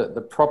that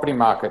the property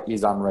market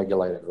is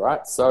unregulated,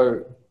 right?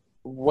 So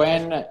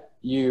when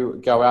you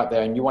go out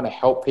there and you want to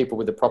help people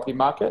with the property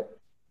market,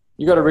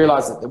 you got to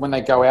realize that when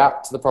they go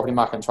out to the property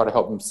market and try to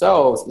help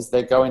themselves, is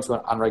they go into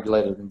an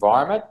unregulated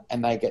environment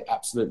and they get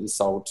absolutely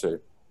sold to.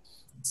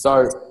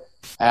 So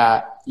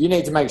you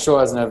need to make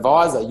sure as an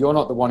advisor, you're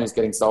not the one who's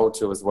getting sold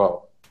to as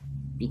well,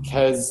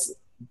 because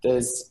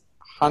there's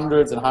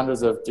hundreds and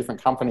hundreds of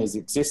different companies that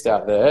exist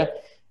out there,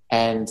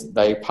 and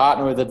they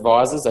partner with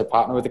advisors, they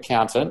partner with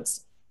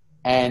accountants,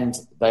 and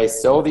they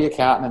sell the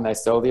accountant and they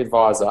sell the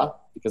advisor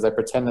because they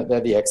pretend that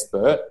they're the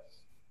expert,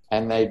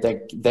 and they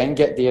then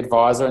get the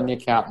advisor and the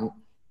accountant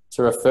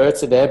to refer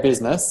to their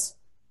business,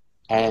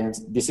 and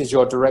this is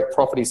your direct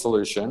property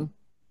solution,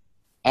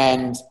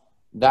 and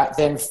that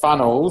then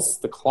funnels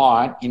the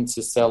client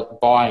into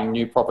buying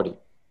new property.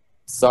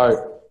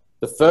 So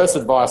the first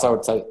advice I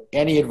would say,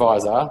 any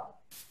advisor,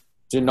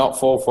 do not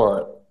fall for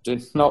it. Do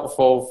not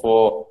fall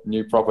for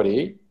new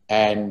property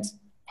and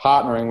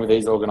partnering with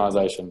these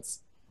organizations.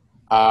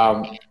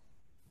 And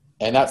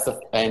that's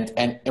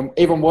and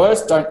even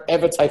worse, don't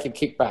ever take a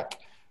kickback.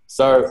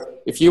 So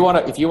if you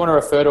want to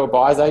refer to a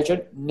buyer's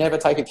agent, never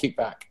take a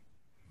kickback.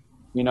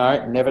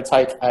 Never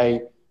take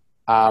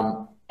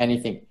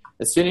anything.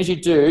 As soon as you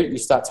do, you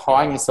start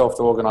tying yourself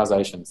to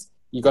organizations.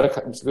 You've got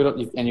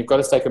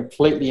to stay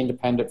completely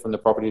independent from the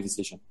property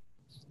decision.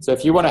 So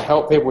if you want to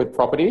help people with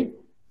property,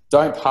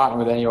 don't partner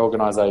with any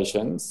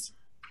organizations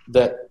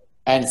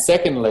and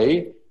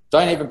secondly,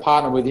 don't even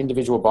partner with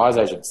individual buyer's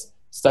agents.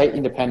 Stay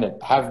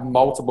independent. Have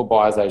multiple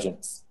buyer's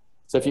agents.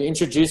 So if you're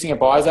introducing a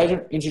buyer's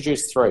agent,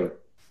 introduce 3.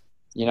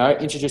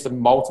 Introduce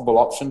multiple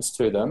options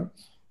to them,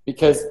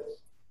 because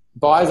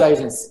buyer's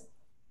agents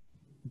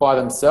by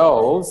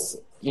themselves,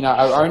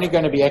 are only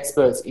going to be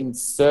experts in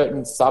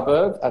certain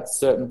suburbs at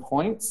certain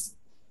points,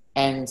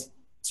 and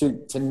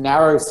to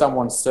narrow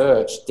someone's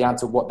search down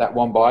to what that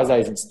one buyer's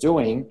agent's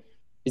doing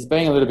is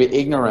being a little bit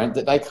ignorant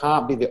that they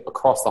can't be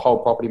across the whole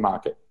property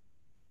market.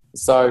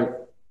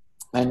 So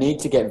they need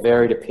to get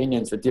varied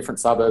opinions for different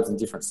suburbs and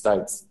different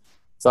states.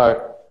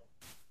 So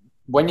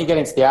when you get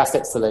into the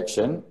asset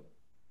selection,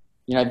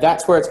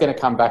 that's where it's going to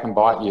come back and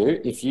bite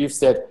you. If you've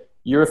said,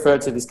 you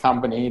referred to this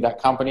company,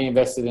 that company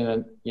invested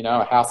in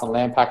a house and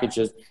land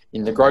packages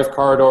in the growth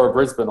corridor of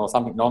Brisbane or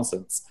something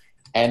nonsense,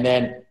 and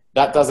then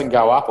that doesn't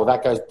go up or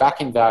that goes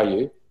back in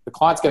value, the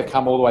client's going to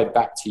come all the way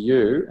back to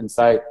you and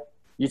say,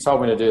 you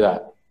told me to do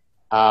that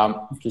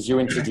because you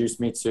introduced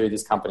me to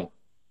this company.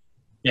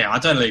 Yeah, I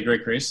totally agree,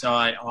 Chris.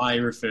 I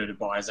refer to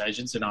buyer's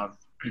agents, and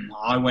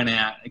I went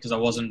out because I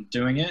wasn't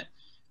doing it,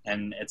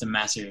 and it's a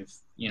massive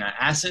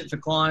asset for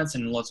clients,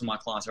 and lots of my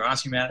clients are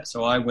asking about it.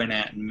 So I went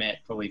out and met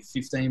probably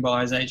 15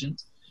 buyer's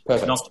agents,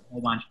 Perfect. knocked a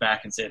whole bunch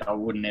back, and said I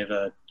would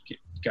never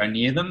go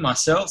near them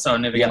myself, so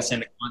I'm never going to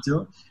send a client to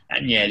them.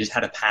 And just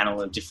had a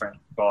panel of different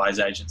buyer's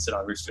agents that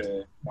I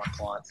refer my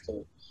clients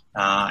to.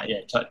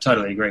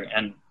 Totally agree.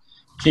 And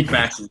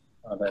kickbacks is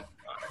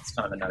it's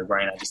kind of a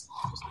no-brainer. Just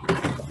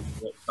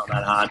it's not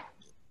that hard.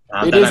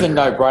 It is a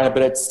no-brainer,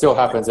 but it still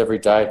happens every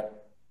day.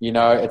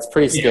 It's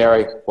pretty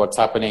scary what's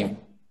happening.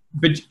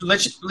 But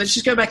let's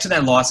just go back to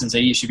that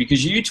licensee issue,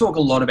 because you talk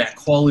a lot about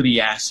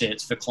quality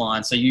assets for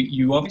clients. So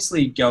you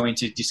obviously go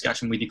into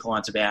discussion with your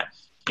clients about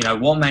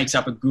what makes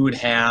up a good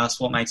house,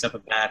 what makes up a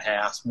bad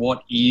house,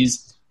 what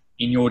is,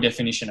 in your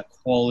definition, a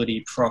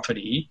quality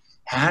property.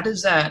 How do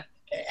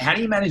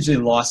you manage the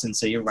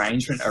licensee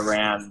arrangement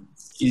around?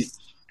 Is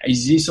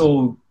this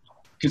all?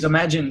 Because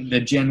imagine the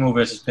general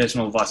versus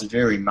personal advice is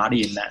very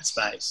muddy in that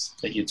space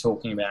that you're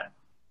talking about.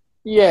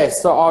 Yeah,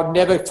 so I'll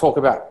never talk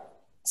about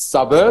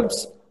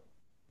suburbs.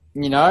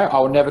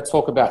 I'll never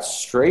talk about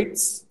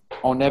streets.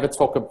 I'll never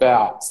talk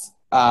about,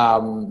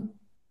 I'll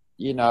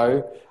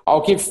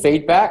give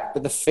feedback,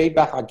 but the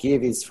feedback I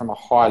give is from a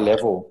high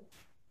level.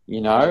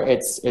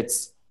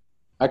 It's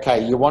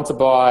okay, you want to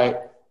buy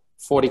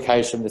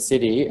 40Ks from the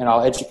city, and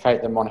I'll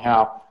educate them on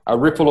how a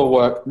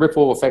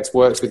ripple effects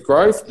works with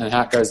growth and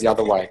how it goes the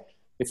other way.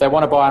 If they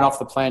want to buy an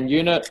off-the-plan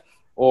unit,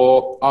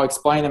 or I'll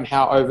explain them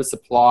how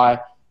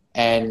oversupply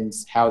and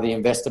how the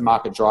investor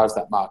market drives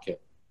that market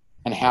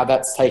and how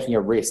that's taking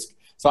a risk.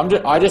 So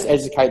I just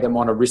educate them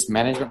on a risk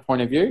management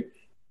point of view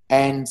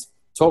and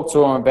talk to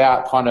them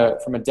about kind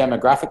of from a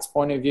demographics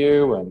point of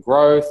view and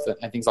growth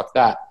and things like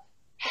that,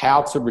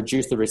 how to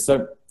reduce the risk.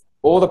 So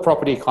all the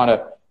property kind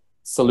of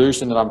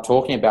solution that I'm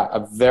talking about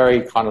are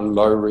very kind of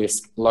low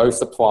risk, low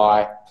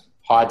supply,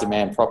 high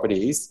demand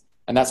properties.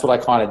 And that's what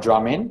I kind of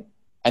drum in.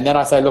 And then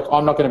I say, look,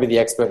 I'm not going to be the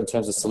expert in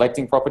terms of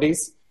selecting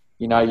properties.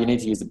 You need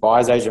to use a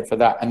buyer's agent for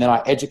that. And then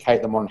I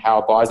educate them on how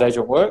a buyer's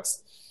agent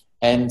works.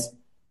 And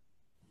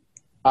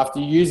after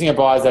using a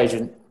buyer's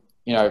agent,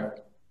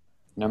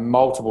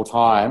 multiple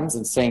times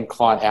and seeing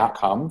client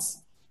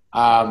outcomes,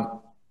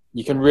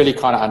 you can really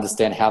kind of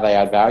understand how they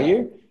add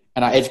value.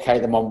 And I educate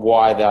them on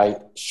why they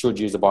should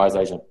use a buyer's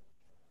agent.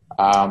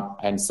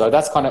 And so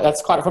that's kind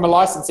of from a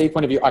licensee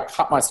point of view, I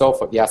cut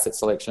myself at the asset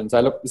selection.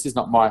 Say, look, this is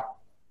not my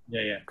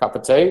cup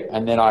of tea.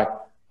 And then I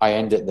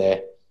end it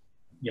there.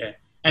 Yeah.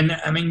 And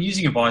I mean,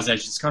 using a buyer's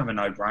agent is kind of a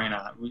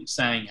no-brainer.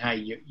 Saying, hey,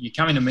 you're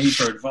coming to me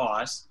for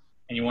advice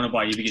and you want to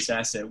buy your biggest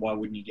asset, why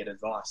wouldn't you get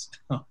advice?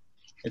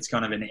 It's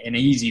kind of an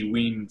easy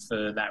win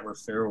for that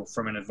referral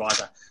from an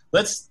advisor.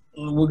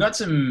 We've got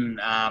some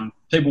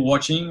people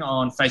watching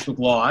on Facebook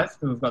Live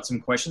who have got some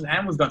questions,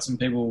 and we've got some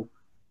people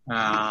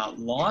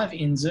live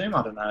in Zoom.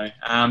 I don't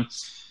know.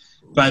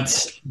 But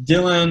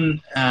Dylan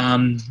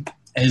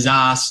has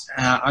asked,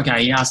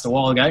 he asked a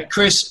while ago,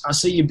 Chris, I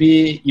see you're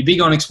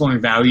big on exploring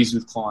values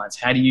with clients.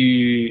 How do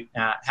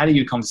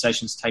your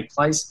conversations take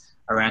place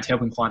around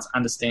helping clients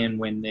understand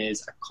when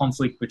there's a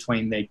conflict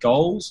between their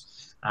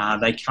goals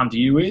they come to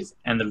you with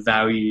and the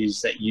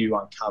values that you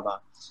uncover?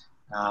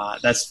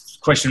 That's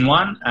question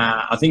one.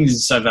 I think this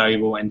is so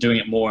valuable, and doing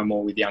it more and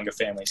more with younger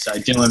families. So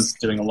Dylan's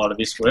doing a lot of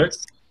this work.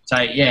 So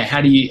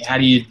how do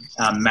you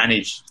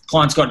manage?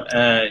 Clients got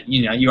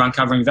you're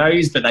uncovering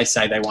values, but they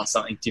say they want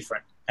something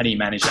different. How do you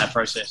manage that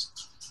process?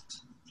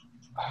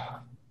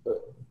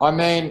 I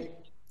mean,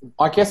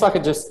 I guess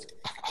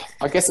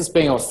it's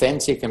being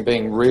authentic and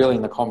being real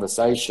in the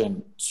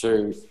conversation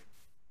to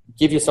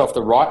give yourself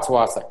the right to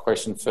ask that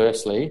question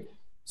firstly.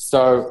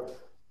 So,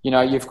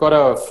 you've got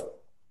to,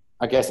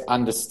 I guess,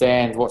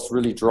 understand what's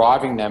really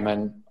driving them.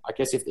 And I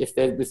guess if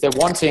they're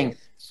wanting,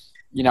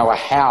 a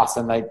house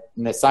and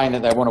they're saying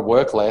that they want to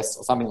work less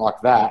or something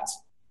like that,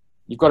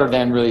 you've got to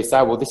then really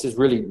say, well, this is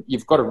really,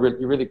 you've got to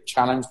really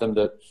challenge them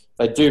that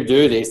they do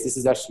this. This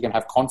is actually going to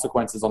have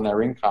consequences on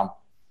their income.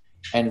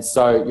 And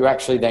so you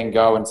actually then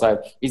go and say,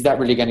 is that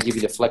really going to give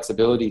you the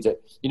flexibility to,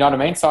 you know what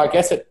I mean? So I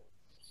guess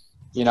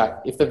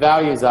if the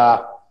values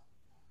are,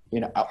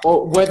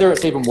 or whether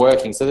it's even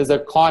working. So there's a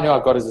client who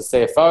I've got as a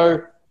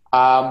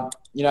CFO,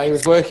 he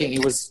was working,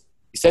 he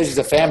says he's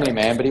a family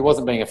man, but he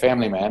wasn't being a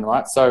family man,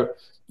 right? So,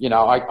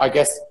 I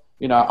guess,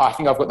 I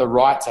think I've got the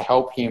right to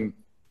help him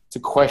to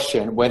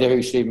question whether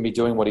he should even be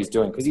doing what he's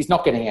doing, because he's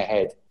not getting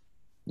ahead.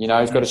 He's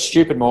got a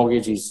stupid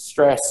mortgage, he's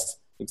stressed,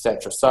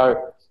 etc.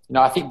 So,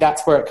 I think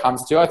that's where it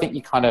comes to. I think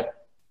you kind of,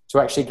 to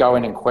actually go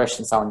in and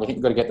question someone, I think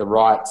you've got to get the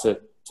right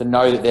to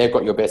know that they've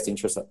got your best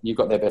interest, you've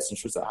got their best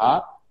interest at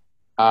heart.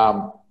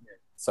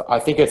 So I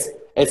think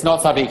it's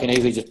not something you can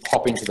easily just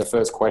pop into the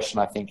first question.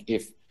 I think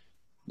if,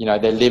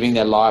 they're living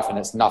their life and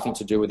it's nothing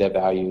to do with their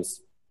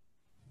values.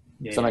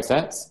 Does that make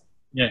sense?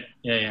 Yeah.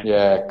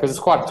 Yeah, because it's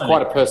quite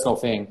a personal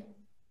thing.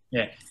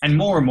 Yeah, and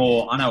more,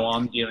 I know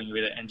I'm dealing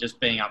with it, and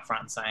just being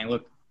upfront and saying,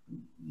 look,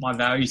 my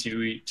value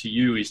to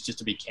you is just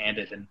to be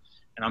candid, and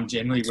I'm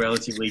generally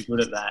relatively good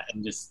at that,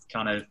 and just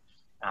kind of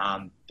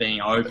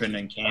being open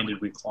and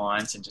candid with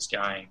clients and just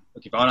going,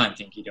 look, if I don't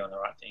think you're doing the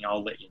right thing,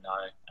 I'll let you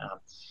know.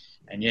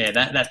 And yeah,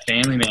 that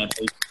family man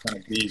piece is kind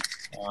of big.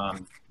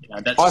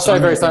 That's I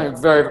say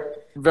something very,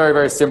 very,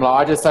 very similar.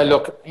 I just say,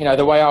 look,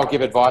 the way I'll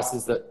give advice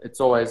is that it's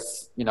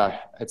always,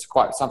 it's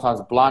quite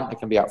sometimes blunt. It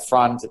can be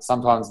upfront. It's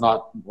sometimes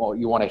not what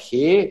you want to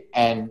hear,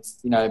 and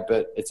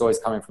but it's always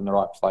coming from the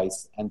right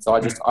place. And so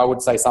I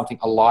would say something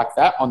like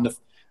that on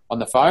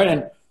the phone,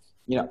 and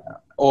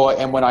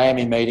and when I am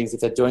in meetings, if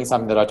they're doing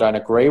something that I don't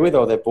agree with,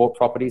 or they've bought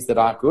properties that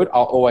aren't good,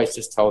 I'll always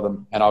just tell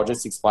them, and I'll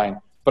just explain.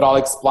 But I'll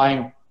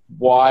explain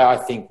why I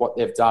think what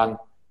they've done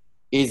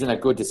isn't a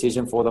good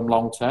decision for them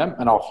long term,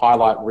 and I'll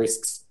highlight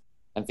risks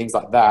and things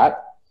like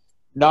that,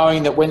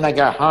 knowing that when they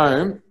go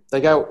home,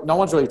 they go, no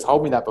one's really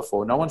told me that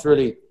before. No one's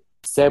really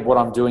said what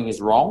I'm doing is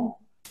wrong.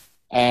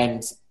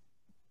 And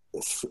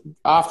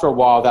after a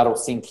while, that'll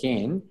sink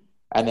in,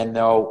 and then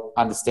they'll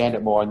understand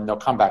it more, and they'll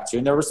come back to you,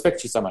 and they'll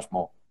respect you so much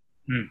more.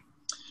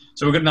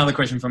 So we've got another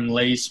question from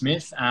Lee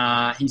Smith.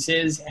 He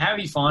says, how are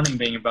you finding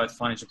being both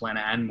financial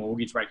planner and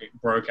mortgage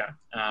broker?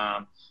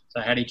 So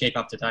how do you keep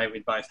up to date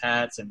with both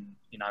hats, and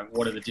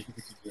what are the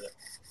difficulties with it?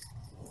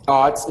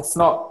 Oh, it's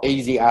not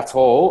easy at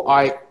all.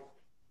 I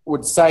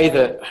would say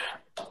that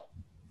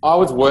I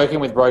was working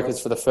with brokers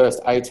for the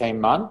first 18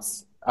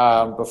 months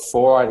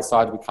before I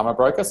decided to become a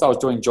broker. So I was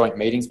doing joint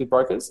meetings with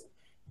brokers,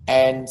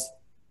 and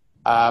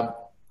I'll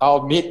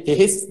admit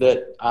this,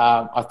 that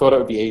I thought it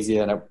would be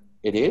easier than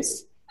it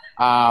is.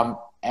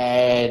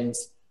 And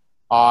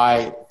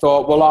I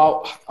thought,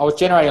 well, I was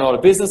generating a lot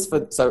of business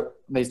so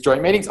these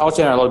joint meetings, I was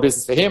generating a lot of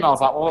business for him. I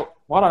was like, well,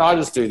 why don't I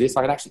just do this?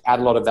 I can actually add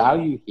a lot of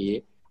value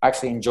here. I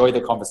actually enjoy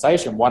the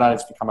conversation. Why don't I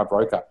just become a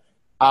broker?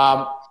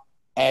 And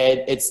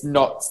it's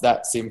not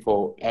that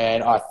simple.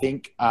 And I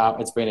think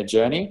it's been a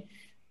journey.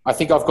 I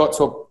think I've got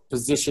to a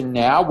position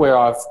now where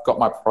I've got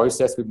my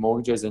process with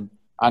mortgages and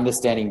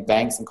understanding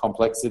banks and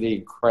complexity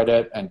and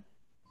credit, and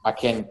I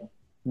can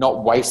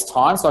not waste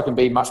time, so I can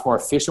be much more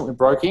efficient with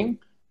broking,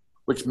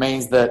 which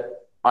means that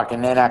I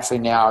can then actually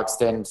now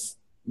extend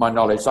my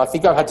knowledge. So I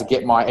think I've had to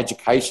get my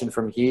education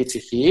from here to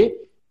here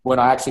when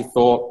I actually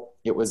thought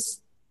it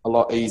was a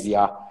lot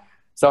easier.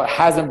 So it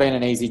hasn't been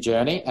an easy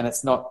journey, and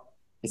it's not,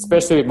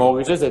 especially with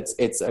mortgages,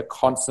 it's a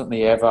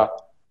constantly ever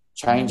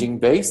changing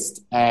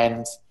beast.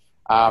 And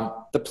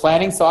the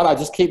planning side, I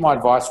just keep my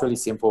advice really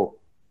simple.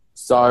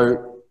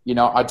 So,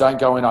 I don't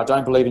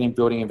believe in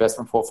building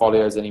investment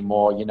portfolios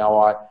anymore.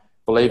 I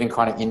believe in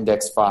kind of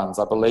index funds.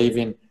 I believe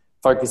in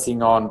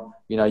focusing on,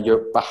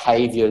 your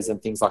behaviors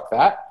and things like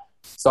that.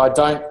 So I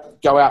don't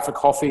go out for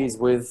coffees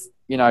with,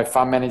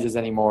 fund managers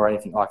anymore or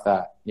anything like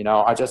that.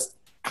 I just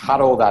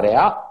cut all that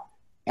out,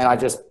 and I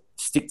just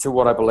stick to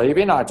what I believe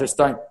in. I just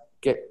don't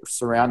get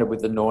surrounded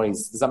with the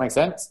noise. Does that make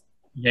sense?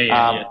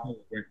 Yeah.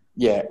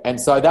 Yeah. And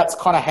so that's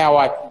kind of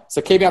how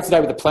so keeping up to date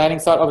with the planning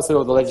side, obviously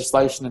all the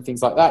legislation and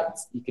things like that,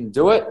 you can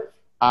do it.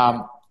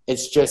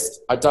 It's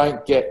just, I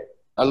don't get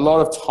a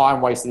lot of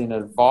time wasted in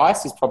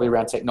advice is probably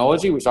around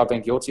technology, which I've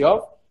been guilty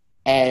of,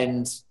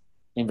 and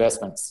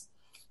investments.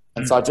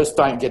 And so I just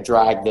don't get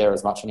dragged there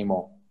as much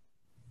anymore.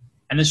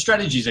 And the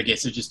strategies, I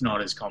guess, are just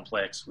not as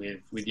complex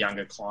with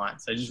younger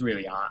clients. They just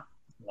really aren't.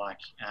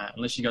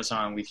 Unless you've got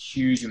someone with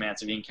huge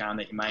amounts of income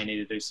that you may need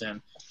to do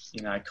some,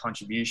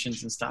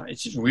 contributions and stuff,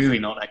 it's just really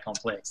not that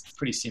complex. It's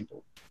pretty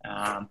simple.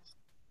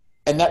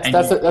 And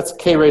that's a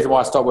key reason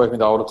why I stopped working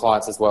with older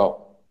clients as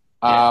well.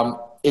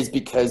 Is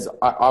because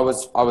I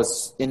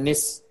was in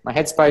this, my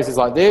headspace is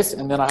like this,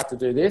 and then I have to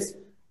do this.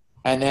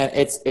 And then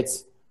it's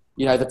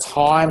the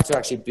time to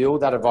actually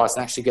build that advice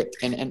and actually get,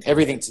 and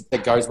everything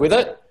that goes with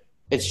it,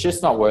 it's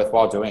just not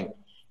worthwhile doing.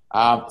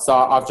 So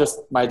I've just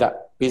made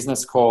that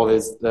business call,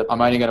 is that I'm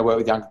only going to work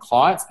with younger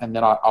clients, and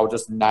then I'll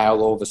just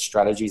nail all the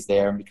strategies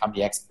there and become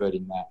the expert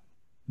in that.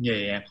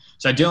 Yeah.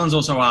 So Dylan's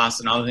also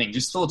asked another thing,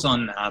 just thoughts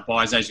on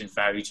buyer's agent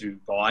value to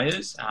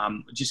buyers.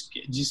 Just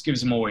give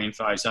us more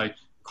info. So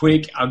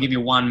quick, I'll give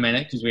you 1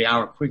 minute because we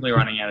are quickly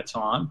running out of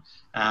time.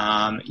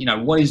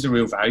 What is the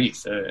real value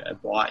for a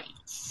buyer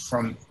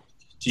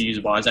to use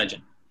a buyer's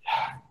agent?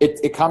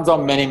 It comes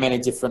on many, many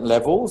different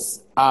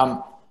levels.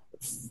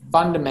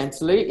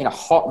 Fundamentally, in a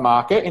hot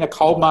market, in a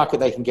cold market,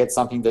 they can get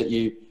something that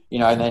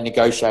and they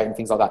negotiate and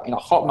things like that. In a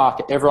hot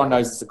market, everyone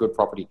knows it's a good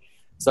property.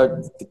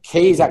 So the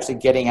key is actually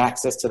getting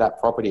access to that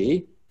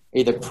property,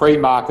 either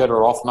pre-market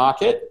or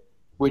off-market,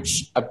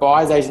 which a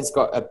buyer's agent's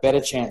got a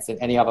better chance than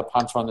any other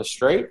punter on the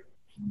street.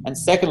 And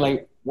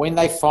secondly, when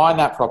they find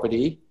that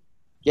property,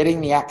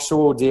 getting the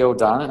actual deal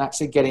done and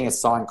actually getting a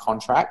signed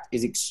contract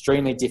is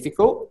extremely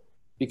difficult,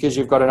 because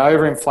you've got an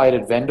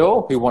overinflated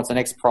vendor who wants an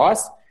X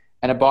price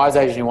and a buyer's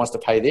agent who wants to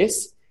pay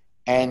this,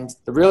 and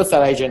the real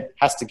estate agent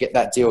has to get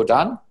that deal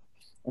done.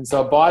 And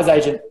so a buyer's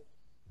agent,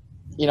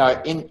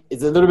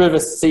 is a little bit of a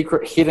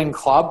secret hidden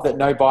club that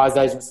no buyer's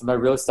agents and no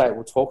real estate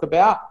will talk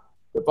about.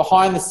 But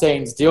behind the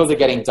scenes, deals are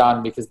getting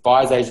done because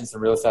buyer's agents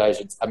and real estate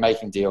agents are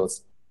making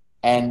deals.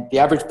 And the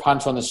average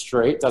punter on the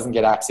street doesn't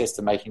get access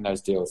to making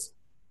those deals.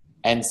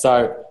 And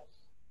so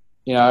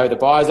the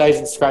buyer's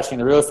agent's scratching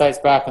the real estate's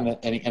back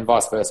and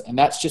vice versa. And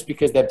that's just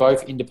because they're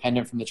both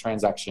independent from the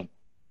transaction.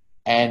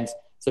 And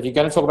so if you're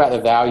going to talk about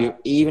the value,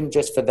 even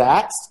just for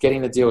that,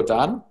 getting the deal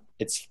done,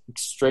 it's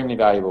extremely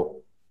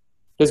valuable.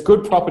 There's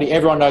good property.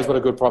 Everyone knows what a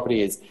good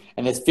property is.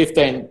 And there's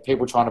 15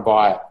 people trying to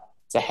buy it.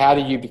 So how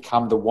do you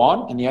become the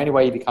one? And the only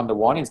way you become the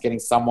one is getting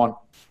someone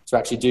to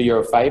actually do you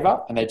a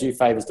favour. And they do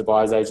favours to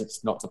buyer's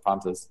agents, not to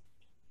punters.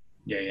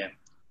 Yeah.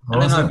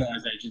 And they know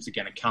buyer's agents are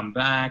going to come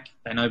back.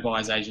 They know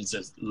buyer's agents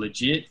are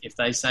legit. If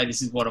they say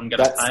this is what I'm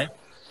going to pay,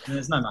 then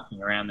there's no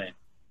mucking around there.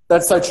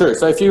 That's so true.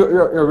 So if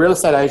you're a real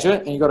estate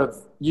agent and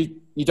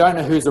you don't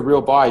know who's the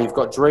real buyer, you've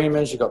got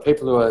dreamers, you've got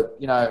people who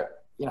are,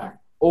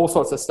 all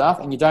sorts of stuff,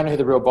 and you don't know who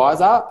the real buyers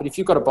are. But if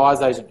you've got a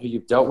buyer's agent who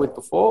you've dealt with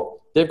before,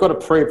 they've got a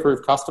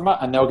pre-approved customer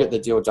and they'll get the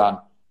deal done.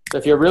 So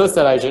if you're a real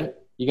estate agent,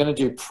 you're going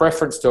to do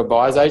preference to a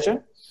buyer's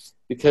agent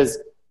because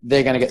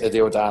they're going to get the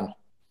deal done.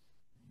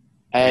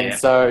 And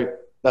so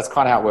that's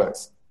kind of how it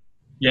works.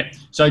 Yeah.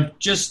 So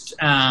just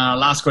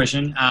last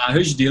question.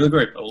 Who's your dealer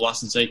group or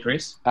licensee,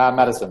 Chris?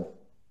 Madison.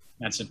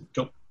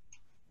 Cool.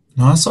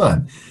 Nice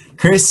one.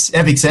 Chris,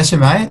 epic session,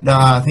 mate.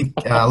 I think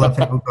a lot of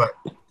people got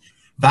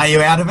value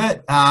out of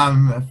it.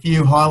 A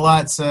few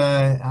highlights.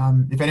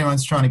 If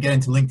anyone's trying to get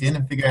into LinkedIn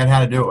and figure out how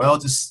to do it well,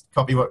 just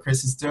copy what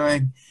Chris is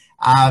doing.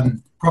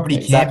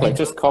 Property camping.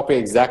 Just copy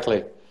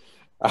exactly.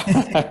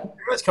 Pretty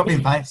much copy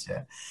and paste,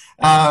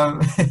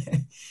 yeah.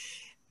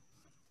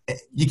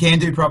 You can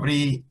do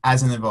property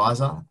as an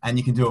advisor and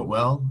you can do it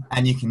well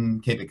and you can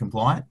keep it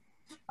compliant.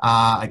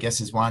 I guess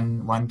is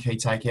one key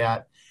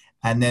takeout.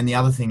 And then the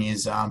other thing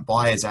is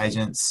buyers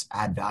agents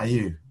add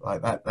value.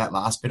 Like that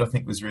last bit I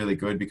think was really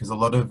good because a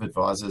lot of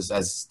advisors,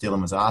 as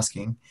Dylan was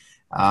asking,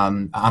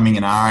 umming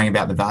and ahhing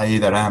about the value.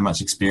 They don't have much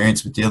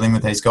experience with dealing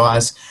with these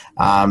guys.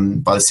 By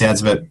the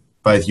sounds of it,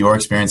 both your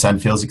experience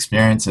and Phil's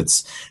experience,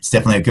 it's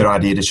definitely a good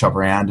idea to shop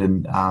around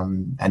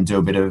and do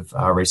a bit of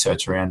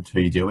research around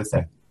who you deal with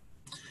there.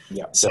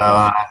 Yeah. So,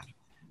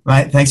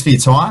 mate, thanks for your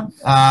time.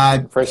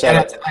 Appreciate it. Shout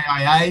out to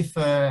AIA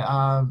for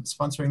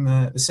sponsoring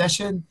the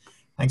session.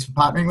 Thanks for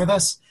partnering with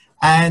us.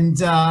 And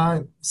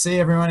see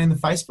everyone in the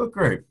Facebook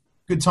group.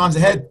 Good times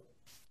ahead.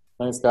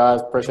 Thanks,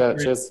 guys. Appreciate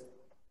it. Cheers.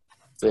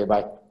 See you.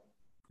 Bye.